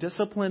don't. We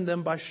discipline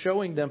them by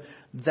showing them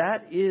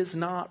that is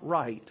not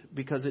right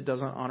because it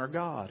doesn't honor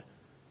God.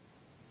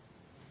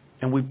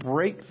 And we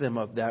break them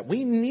of that.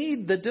 We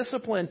need the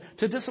discipline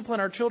to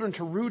discipline our children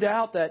to root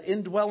out that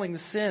indwelling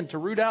sin, to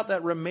root out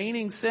that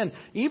remaining sin,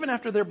 even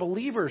after they're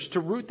believers, to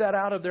root that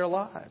out of their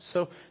lives.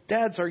 So,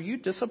 dads, are you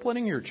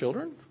disciplining your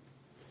children?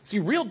 See,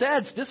 real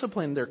dads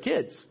discipline their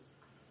kids.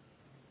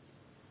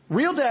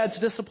 Real dads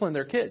discipline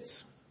their kids.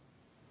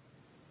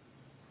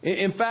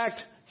 In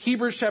fact,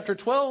 Hebrews chapter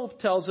 12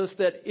 tells us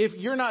that if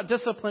you're not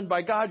disciplined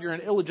by God, you're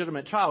an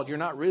illegitimate child. You're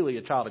not really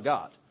a child of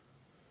God.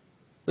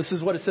 This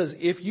is what it says.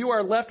 If you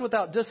are left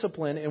without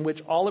discipline in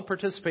which all have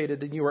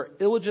participated, then you are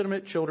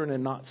illegitimate children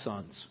and not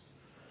sons.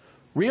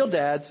 Real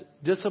dads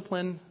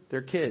discipline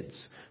their kids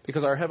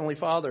because our Heavenly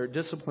Father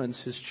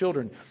disciplines His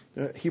children.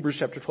 Hebrews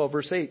chapter 12,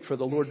 verse 8, for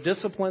the Lord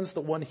disciplines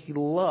the one He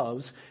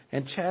loves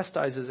and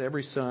chastises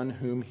every son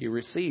whom He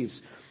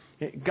receives.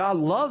 God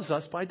loves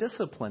us by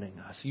disciplining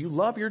us. You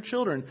love your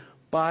children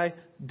by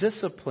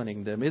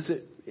disciplining them.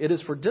 It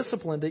is for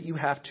discipline that you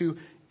have to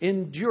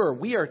endure.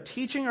 We are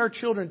teaching our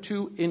children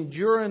to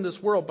endure in this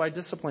world by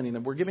disciplining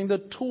them. We're giving the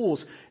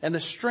tools and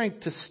the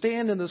strength to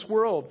stand in this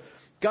world.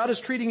 God is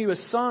treating you as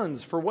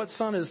sons. For what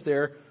son is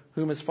there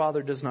whom his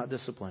father does not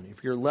discipline?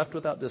 If you're left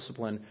without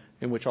discipline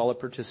in which all have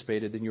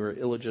participated, then you are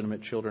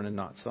illegitimate children and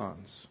not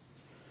sons.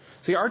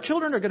 See, our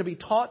children are going to be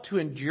taught to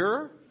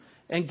endure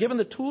and given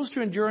the tools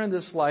to endure in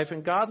this life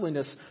and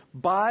godliness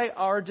by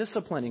our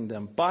disciplining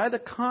them, by the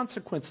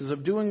consequences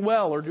of doing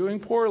well or doing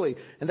poorly.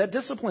 And that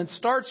discipline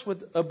starts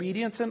with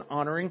obedience and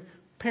honoring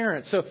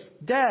parents. So,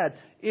 Dad,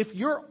 if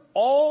you're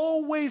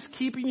always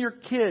keeping your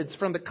kids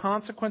from the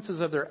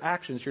consequences of their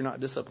actions, you're not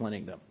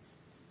disciplining them.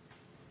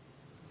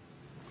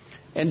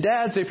 And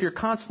dads, if you're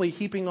constantly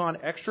heaping on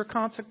extra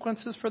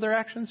consequences for their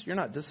actions, you're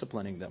not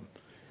disciplining them.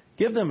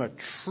 Give them a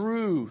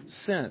true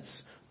sense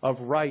of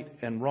right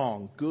and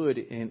wrong, good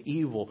and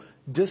evil.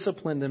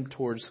 Discipline them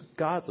towards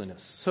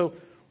godliness. So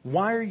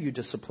why are you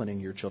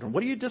disciplining your children?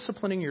 What are you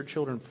disciplining your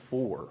children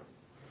for?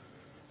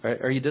 Right?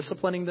 Are you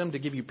disciplining them to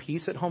give you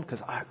peace at home?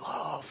 Because I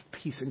love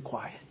peace and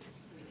quiet.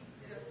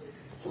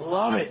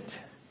 Love it.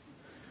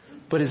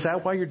 But is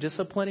that why you're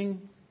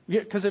disciplining?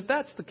 Because if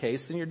that's the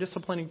case, then you're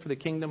disciplining for the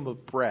kingdom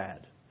of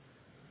Brad.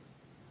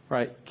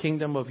 Right?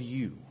 Kingdom of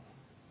you.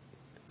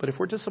 But if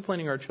we're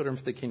disciplining our children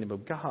for the kingdom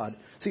of God,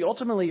 see,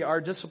 ultimately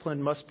our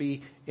discipline must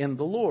be in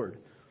the Lord.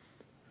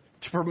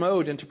 To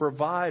promote and to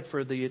provide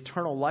for the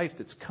eternal life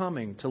that's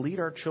coming, to lead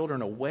our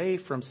children away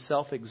from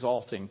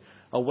self-exalting,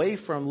 away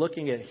from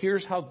looking at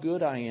here's how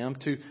good I am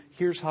to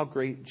here's how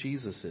great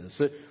Jesus is.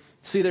 So,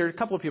 see, there are a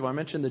couple of people. I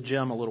mentioned the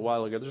gym a little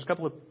while ago. There's a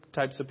couple of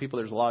types of people.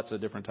 There's lots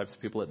of different types of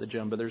people at the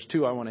gym, but there's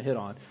two I want to hit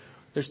on.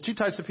 There's two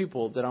types of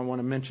people that I want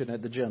to mention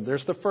at the gym.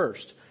 There's the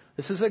first.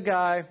 This is a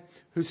guy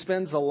who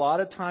spends a lot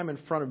of time in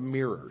front of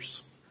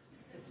mirrors,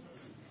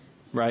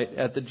 right,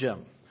 at the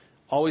gym,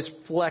 always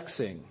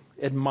flexing,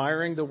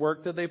 admiring the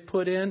work that they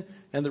put in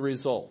and the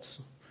results,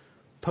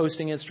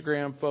 posting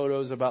Instagram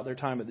photos about their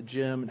time at the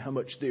gym and how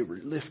much they were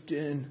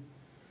lifting.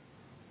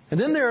 And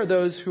then there are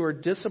those who are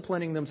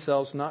disciplining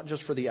themselves not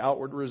just for the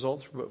outward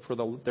results, but for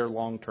their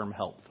long-term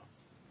health.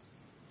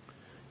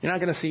 You're not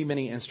going to see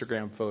many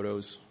Instagram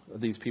photos of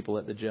these people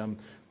at the gym.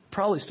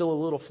 Probably still a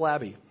little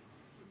flabby.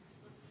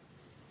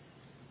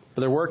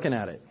 But they're working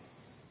at it.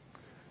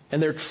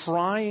 And they're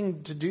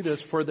trying to do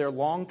this for their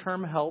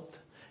long-term health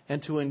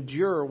and to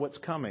endure what's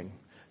coming.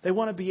 They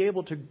want to be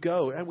able to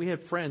go. And we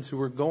had friends who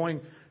were going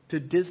to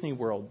Disney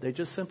World. They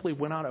just simply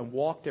went out and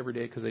walked every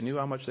day because they knew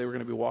how much they were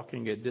going to be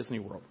walking at Disney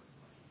World.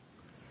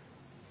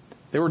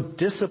 They were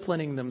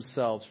disciplining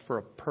themselves for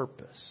a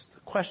purpose. The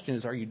question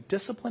is, are you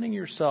disciplining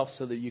yourself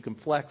so that you can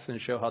flex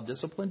and show how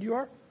disciplined you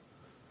are? Are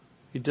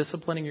you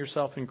disciplining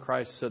yourself in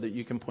Christ so that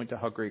you can point to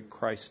how great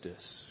Christ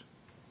is?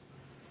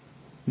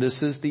 This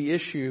is the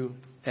issue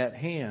at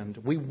hand.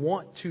 We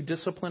want to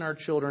discipline our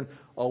children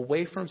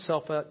away from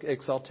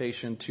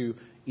self-exaltation to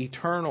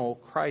eternal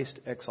Christ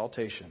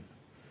exaltation.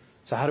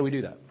 So how do we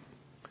do that?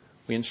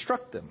 We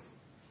instruct them.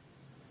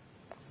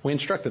 We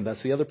instruct them.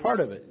 That's the other part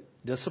of it.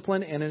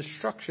 Discipline and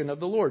instruction of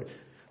the Lord.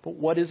 But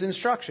what is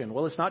instruction?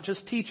 Well, it's not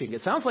just teaching.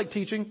 It sounds like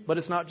teaching, but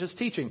it's not just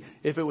teaching.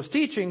 If it was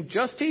teaching,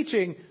 just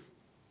teaching,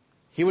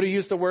 he would have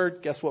used the word.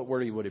 Guess what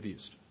word he would have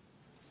used?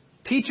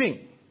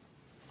 Teaching.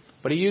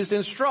 But he used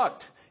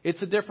instruct.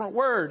 It's a different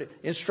word.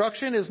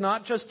 Instruction is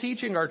not just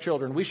teaching our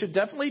children. We should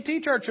definitely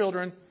teach our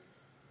children.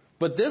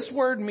 But this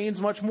word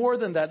means much more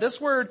than that. This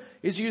word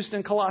is used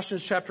in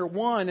Colossians chapter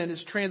 1 and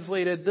is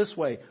translated this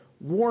way: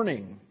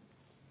 warning.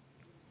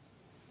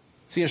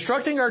 See,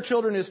 instructing our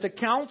children is to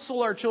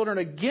counsel our children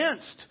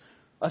against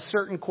a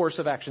certain course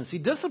of action. See,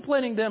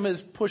 disciplining them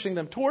is pushing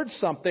them towards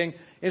something.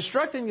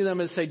 Instructing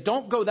them is say,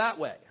 don't go that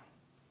way.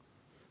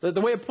 The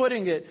way of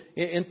putting it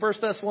in 1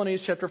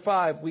 Thessalonians chapter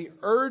 5, we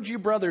urge you,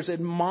 brothers,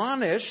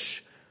 admonish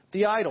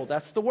the idle.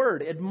 That's the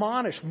word.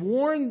 Admonish.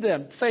 Warn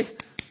them. Say,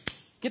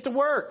 get to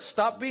work.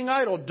 Stop being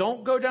idle.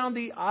 Don't go down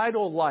the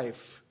idle life.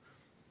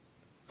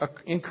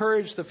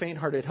 Encourage the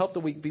faint-hearted. Help the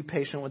weak. Be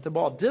patient with them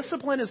all.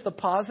 Discipline is the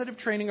positive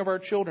training of our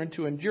children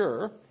to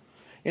endure.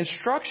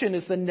 Instruction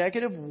is the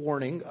negative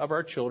warning of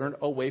our children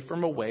away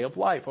from a way of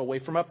life, away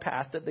from a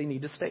path that they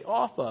need to stay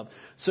off of.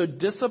 So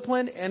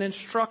discipline and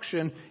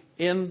instruction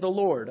in the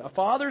Lord. A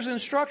father's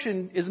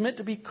instruction is meant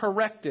to be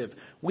corrective.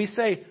 We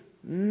say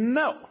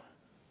no.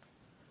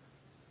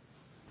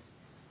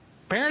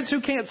 Parents who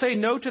can't say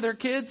no to their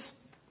kids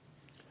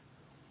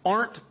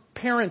aren't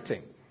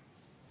parenting.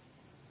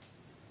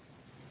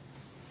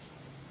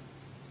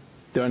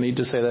 Do I need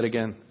to say that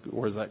again,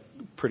 or is that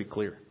pretty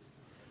clear?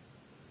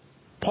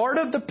 Part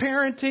of the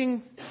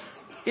parenting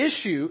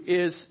issue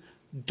is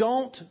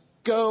don't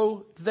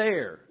go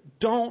there.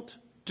 Don't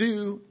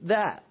do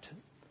that.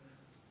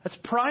 That's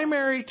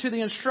primary to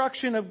the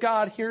instruction of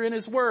God here in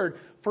His Word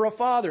for a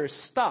father.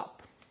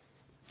 Stop.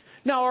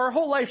 Now, our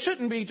whole life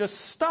shouldn't be just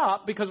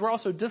stop, because we're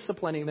also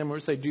disciplining them.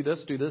 We say, do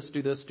this, do this,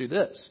 do this, do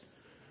this.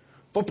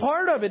 But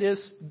part of it is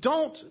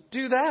don't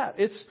do that.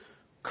 It's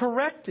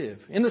corrective.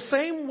 In the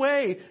same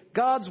way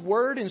God's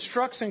Word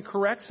instructs and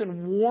corrects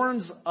and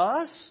warns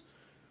us,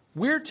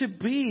 we're to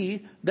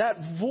be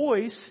that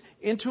voice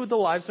into the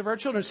lives of our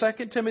children.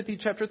 2 Timothy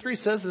chapter 3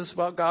 says this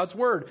about God's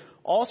Word.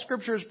 All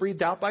Scripture is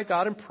breathed out by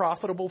God and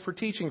profitable for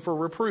teaching, for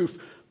reproof,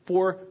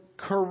 for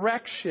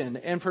correction,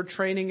 and for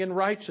training in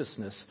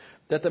righteousness,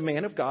 that the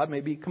man of God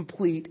may be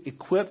complete,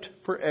 equipped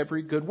for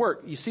every good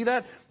work. You see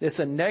that? It's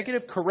a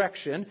negative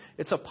correction.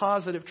 It's a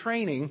positive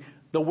training.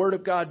 The Word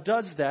of God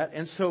does that.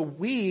 And so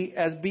we,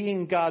 as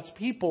being God's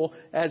people,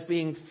 as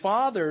being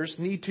fathers,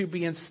 need to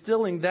be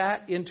instilling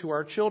that into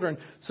our children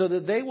so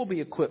that they will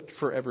be equipped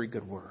for every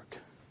good work.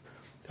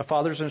 A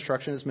father's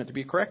instruction is meant to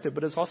be corrective,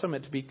 but it's also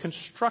meant to be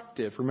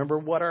constructive. Remember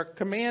what our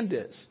command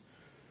is.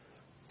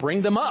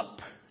 Bring them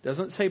up. It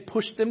doesn't say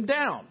push them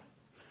down.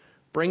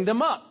 Bring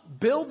them up.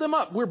 Build them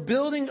up. We're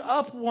building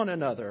up one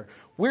another.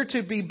 We're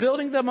to be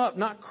building them up,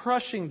 not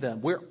crushing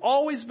them. We're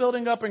always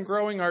building up and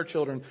growing our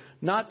children,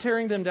 not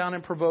tearing them down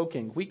and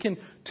provoking. We can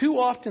too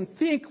often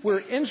think we're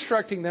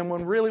instructing them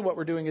when really what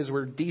we're doing is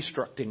we're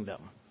destructing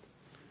them.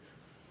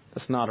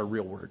 That's not a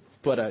real word,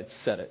 but I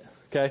said it.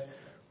 Okay?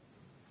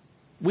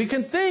 We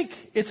can think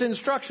it's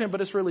instruction, but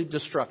it's really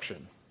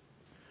destruction.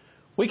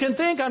 We can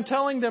think I'm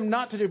telling them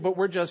not to do, but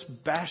we're just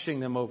bashing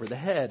them over the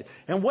head.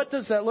 And what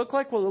does that look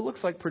like? Well, it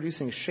looks like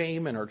producing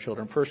shame in our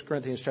children. 1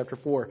 Corinthians chapter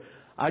 4.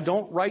 I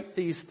don't write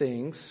these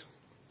things,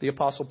 the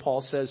Apostle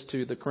Paul says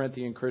to the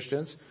Corinthian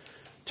Christians,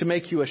 to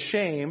make you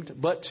ashamed,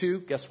 but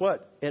to, guess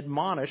what?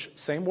 Admonish,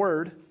 same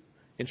word,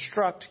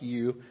 instruct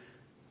you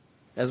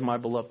as my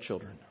beloved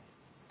children.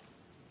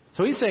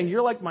 So he's saying,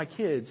 you're like my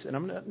kids, and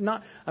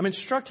I'm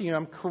instructing you,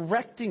 I'm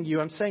correcting you,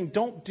 I'm saying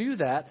don't do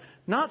that,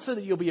 not so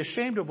that you'll be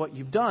ashamed of what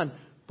you've done,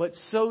 but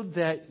so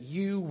that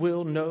you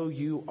will know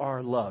you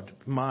are loved,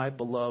 my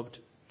beloved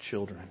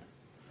children.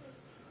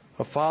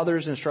 A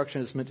father's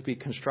instruction is meant to be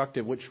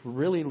constructive, which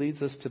really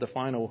leads us to the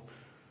final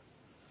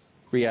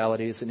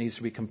reality is it needs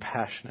to be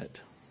compassionate.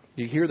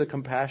 You hear the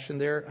compassion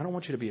there? I don't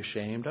want you to be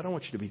ashamed. I don't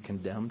want you to be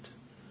condemned.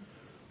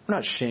 We're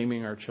not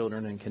shaming our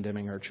children and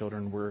condemning our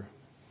children. We're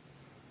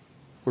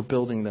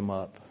building them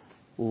up,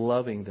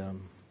 loving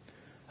them.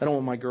 I don't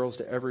want my girls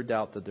to ever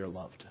doubt that they're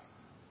loved.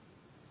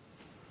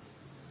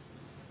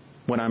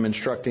 When I'm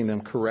instructing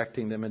them,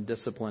 correcting them, and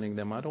disciplining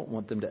them, I don't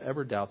want them to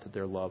ever doubt that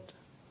they're loved.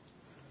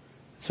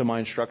 So my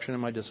instruction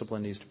and my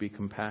discipline needs to be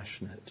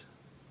compassionate.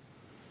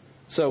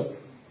 So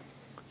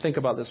think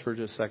about this for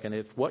just a second.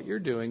 If what you're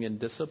doing in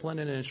discipline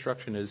and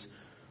instruction is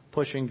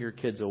pushing your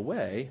kids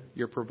away,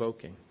 you're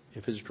provoking.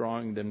 If it's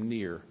drawing them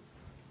near,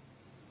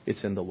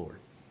 it's in the Lord.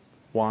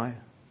 Why?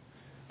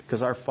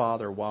 Because our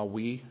Father, while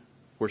we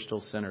were still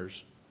sinners,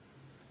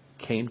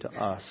 came to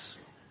us,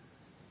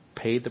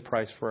 paid the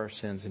price for our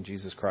sins in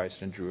Jesus Christ,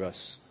 and drew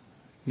us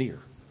near.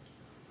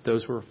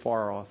 Those who were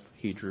far off,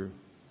 He drew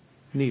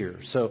near.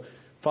 So,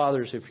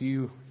 fathers, if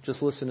you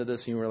just listen to this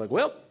and you were like,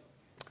 well,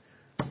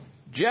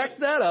 jack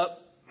that up,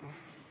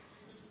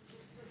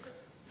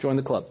 join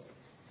the club.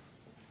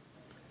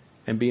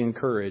 And be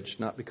encouraged,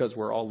 not because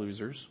we're all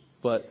losers,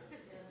 but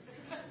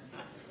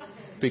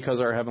because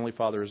our Heavenly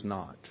Father is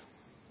not.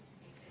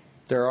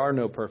 There are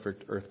no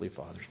perfect earthly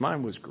fathers.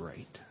 Mine was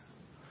great.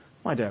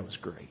 My dad was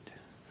great.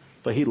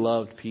 But he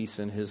loved peace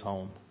in his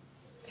home.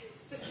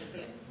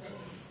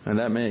 And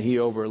that meant he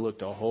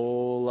overlooked a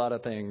whole lot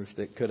of things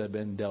that could have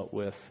been dealt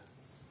with.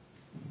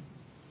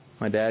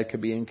 My dad could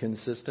be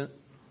inconsistent.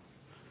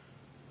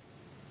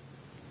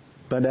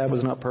 My dad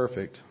was not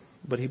perfect.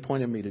 But he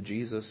pointed me to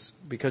Jesus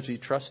because he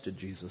trusted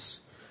Jesus.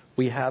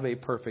 We have a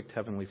perfect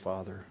Heavenly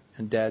Father.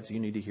 And dads,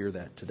 you need to hear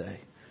that today.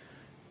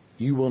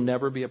 You will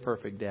never be a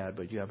perfect dad,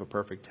 but you have a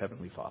perfect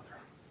Heavenly Father.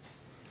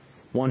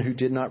 One who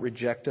did not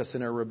reject us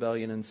in our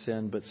rebellion and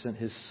sin, but sent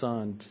His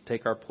Son to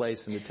take our place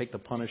and to take the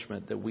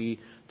punishment that we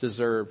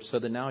deserved, so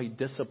that now He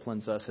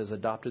disciplines us as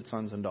adopted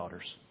sons and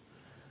daughters.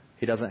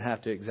 He doesn't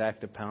have to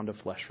exact a pound of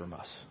flesh from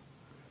us.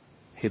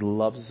 He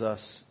loves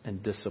us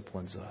and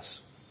disciplines us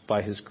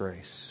by His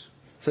grace.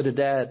 So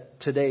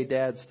today,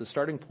 dads, the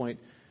starting point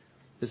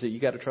is that you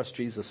got to trust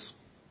Jesus.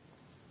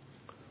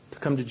 To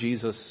come to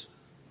Jesus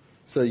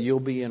so that you'll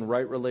be in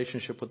right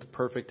relationship with the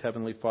perfect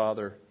Heavenly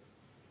Father.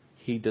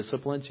 He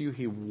disciplines you.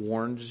 He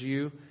warns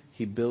you.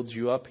 He builds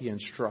you up. He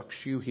instructs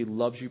you. He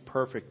loves you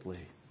perfectly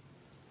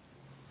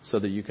so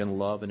that you can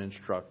love and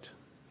instruct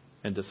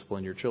and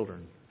discipline your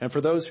children. And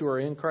for those who are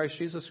in Christ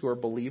Jesus, who are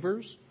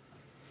believers,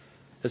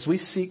 as we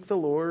seek the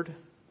Lord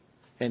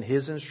and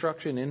His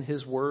instruction in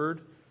His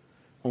Word,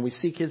 when we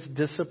seek His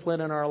discipline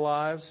in our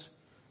lives,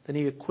 then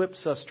He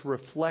equips us to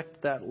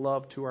reflect that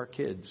love to our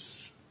kids.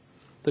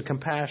 The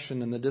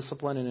compassion and the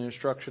discipline and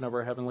instruction of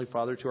our Heavenly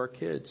Father to our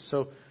kids.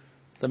 So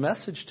the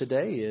message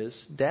today is,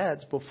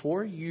 dads,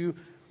 before you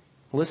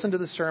listen to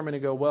the sermon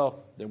and go,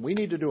 well, then we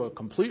need to do a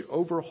complete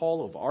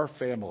overhaul of our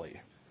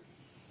family.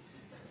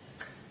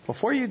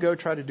 Before you go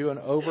try to do an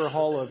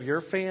overhaul of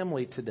your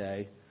family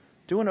today,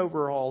 do an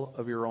overhaul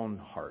of your own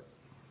heart.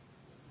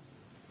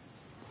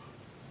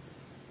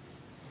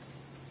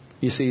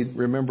 You see,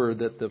 remember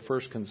that the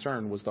first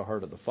concern was the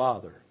heart of the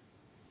Father.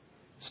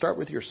 Start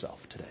with yourself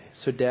today.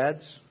 So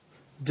dads,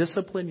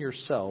 discipline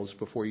yourselves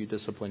before you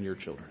discipline your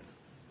children.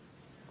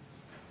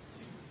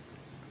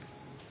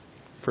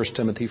 1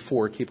 Timothy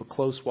 4, keep a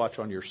close watch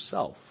on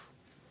yourself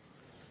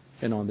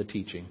and on the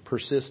teaching.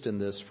 Persist in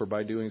this, for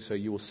by doing so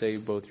you will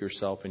save both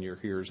yourself and your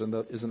hearers. And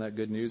isn't that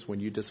good news? When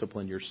you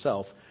discipline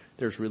yourself,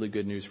 there's really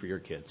good news for your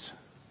kids.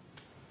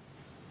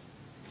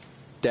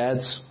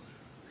 Dads,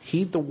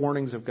 heed the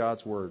warnings of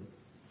God's Word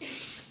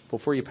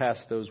before you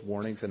pass those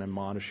warnings and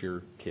admonish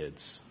your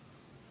kids.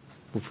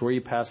 Before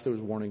you pass those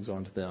warnings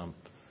on to them.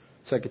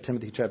 2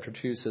 Timothy chapter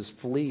 2 says,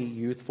 flee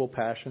youthful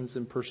passions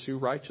and pursue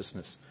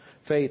righteousness,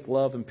 faith,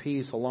 love, and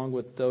peace, along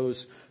with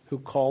those who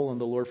call on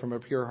the Lord from a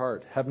pure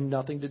heart. Have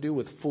nothing to do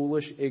with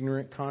foolish,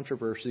 ignorant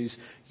controversies.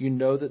 You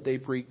know that they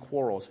breed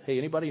quarrels. Hey,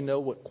 anybody know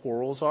what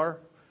quarrels are?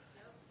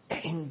 No.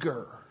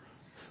 Anger.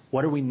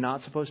 What are we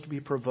not supposed to be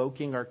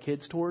provoking our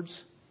kids towards?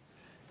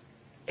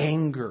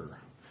 Anger.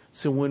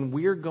 So when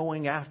we're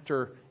going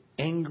after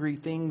angry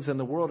things in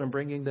the world and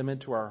bringing them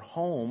into our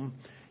home,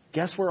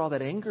 guess where all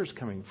that anger is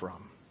coming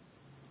from?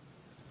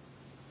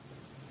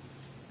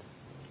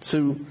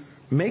 So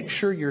Make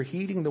sure you're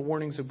heeding the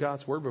warnings of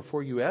God's Word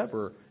before you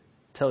ever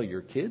tell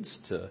your kids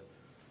to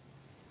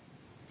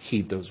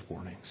heed those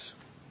warnings.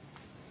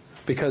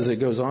 Because it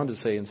goes on to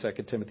say in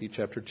 2 Timothy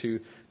chapter 2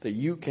 that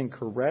you can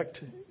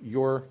correct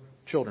your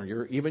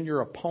children, even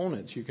your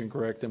opponents, you can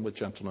correct them with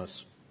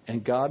gentleness.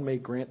 And God may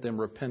grant them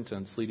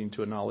repentance leading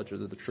to a knowledge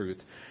of the truth.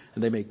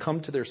 And they may come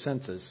to their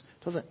senses.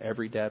 Doesn't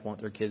every dad want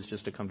their kids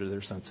just to come to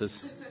their senses?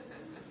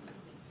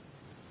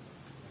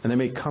 And they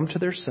may come to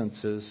their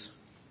senses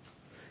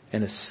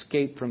and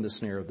escape from the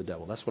snare of the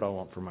devil. That's what I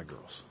want for my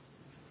girls.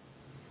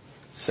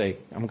 Say,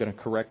 I'm going to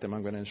correct them,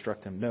 I'm going to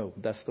instruct them. No,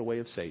 that's the way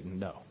of Satan.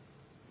 No.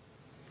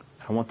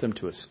 I want them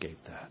to escape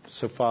that.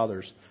 So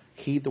fathers,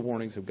 heed the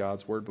warnings of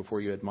God's Word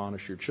before you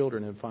admonish your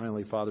children. And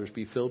finally, fathers,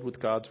 be filled with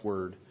God's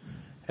Word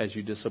as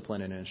you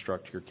discipline and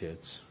instruct your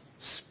kids.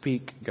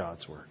 Speak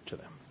God's Word to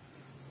them.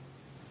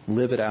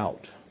 Live it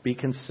out. Be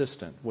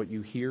consistent. What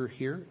you hear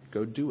here,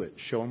 go do it.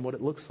 Show them what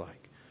it looks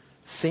like.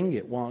 Sing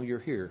it while you're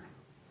here.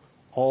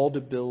 All to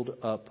build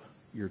up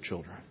your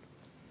children.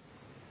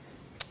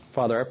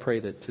 Father, I pray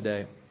that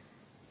today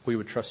we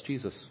would trust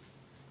Jesus.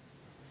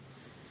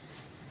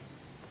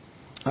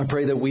 I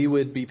pray that we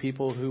would be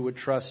people who would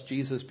trust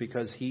Jesus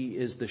because He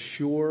is the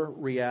sure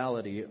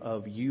reality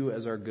of you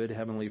as our good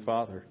Heavenly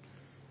Father.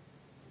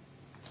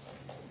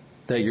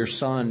 That your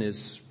Son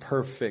is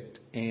perfect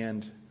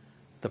and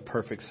the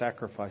perfect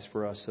sacrifice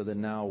for us, so that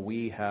now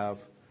we have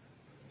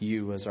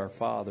you as our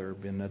Father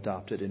been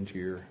adopted into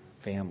your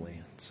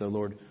family. So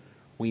Lord,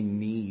 we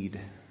need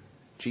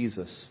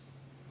Jesus.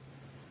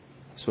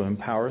 So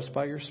empower us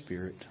by your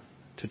Spirit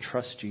to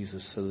trust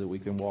Jesus so that we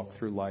can walk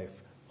through life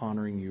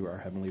honoring you, our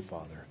Heavenly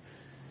Father.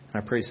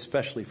 And I pray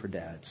especially for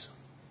dads,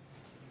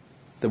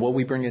 that what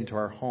we bring into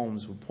our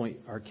homes would point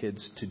our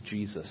kids to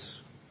Jesus,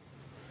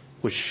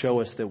 would show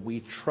us that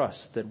we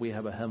trust that we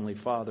have a Heavenly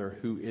Father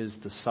who is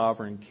the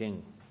sovereign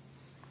King.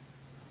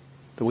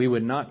 That we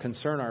would not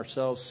concern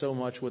ourselves so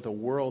much with a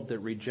world that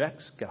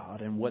rejects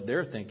God and what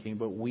they're thinking,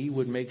 but we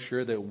would make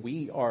sure that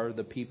we are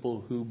the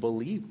people who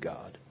believe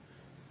God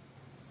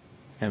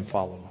and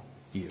follow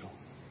you.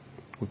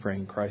 We pray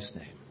in Christ's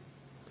name.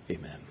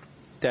 Amen.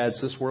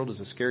 Dads, this world is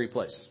a scary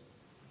place.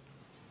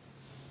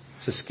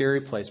 It's a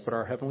scary place, but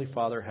our Heavenly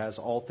Father has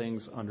all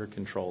things under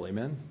control.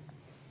 Amen?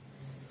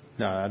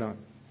 No, I don't.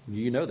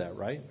 You know that,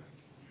 right?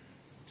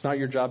 It's not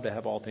your job to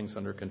have all things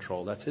under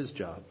control. That's His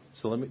job.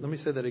 So let me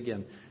say that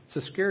again. It's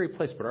a scary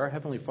place, but our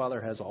Heavenly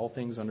Father has all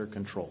things under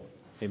control.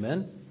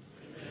 Amen?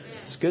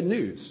 Amen. It's good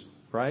news,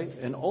 right?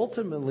 And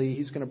ultimately,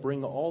 He's going to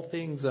bring all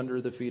things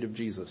under the feet of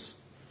Jesus.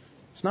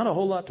 It's not a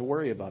whole lot to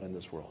worry about in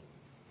this world.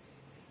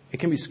 It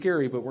can be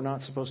scary, but we're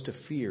not supposed to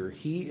fear.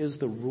 He is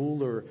the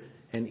ruler,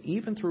 and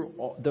even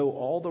though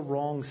all the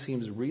wrong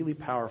seems really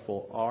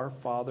powerful, our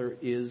Father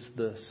is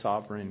the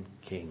sovereign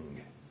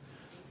King.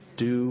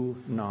 Do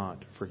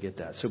not forget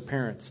that. So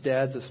parents,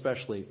 dads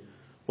especially,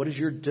 what is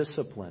your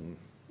discipline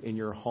in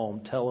your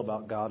home tell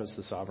about God as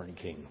the sovereign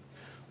King?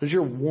 What does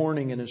your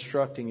warning and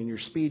instructing in your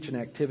speech and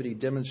activity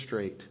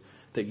demonstrate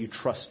that you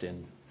trust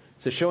in?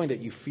 Is it showing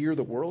that you fear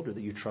the world or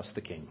that you trust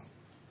the King?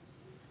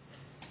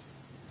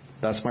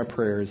 That's my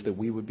prayer, is that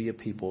we would be a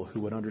people who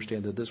would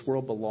understand that this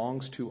world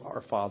belongs to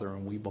our Father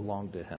and we belong to Him.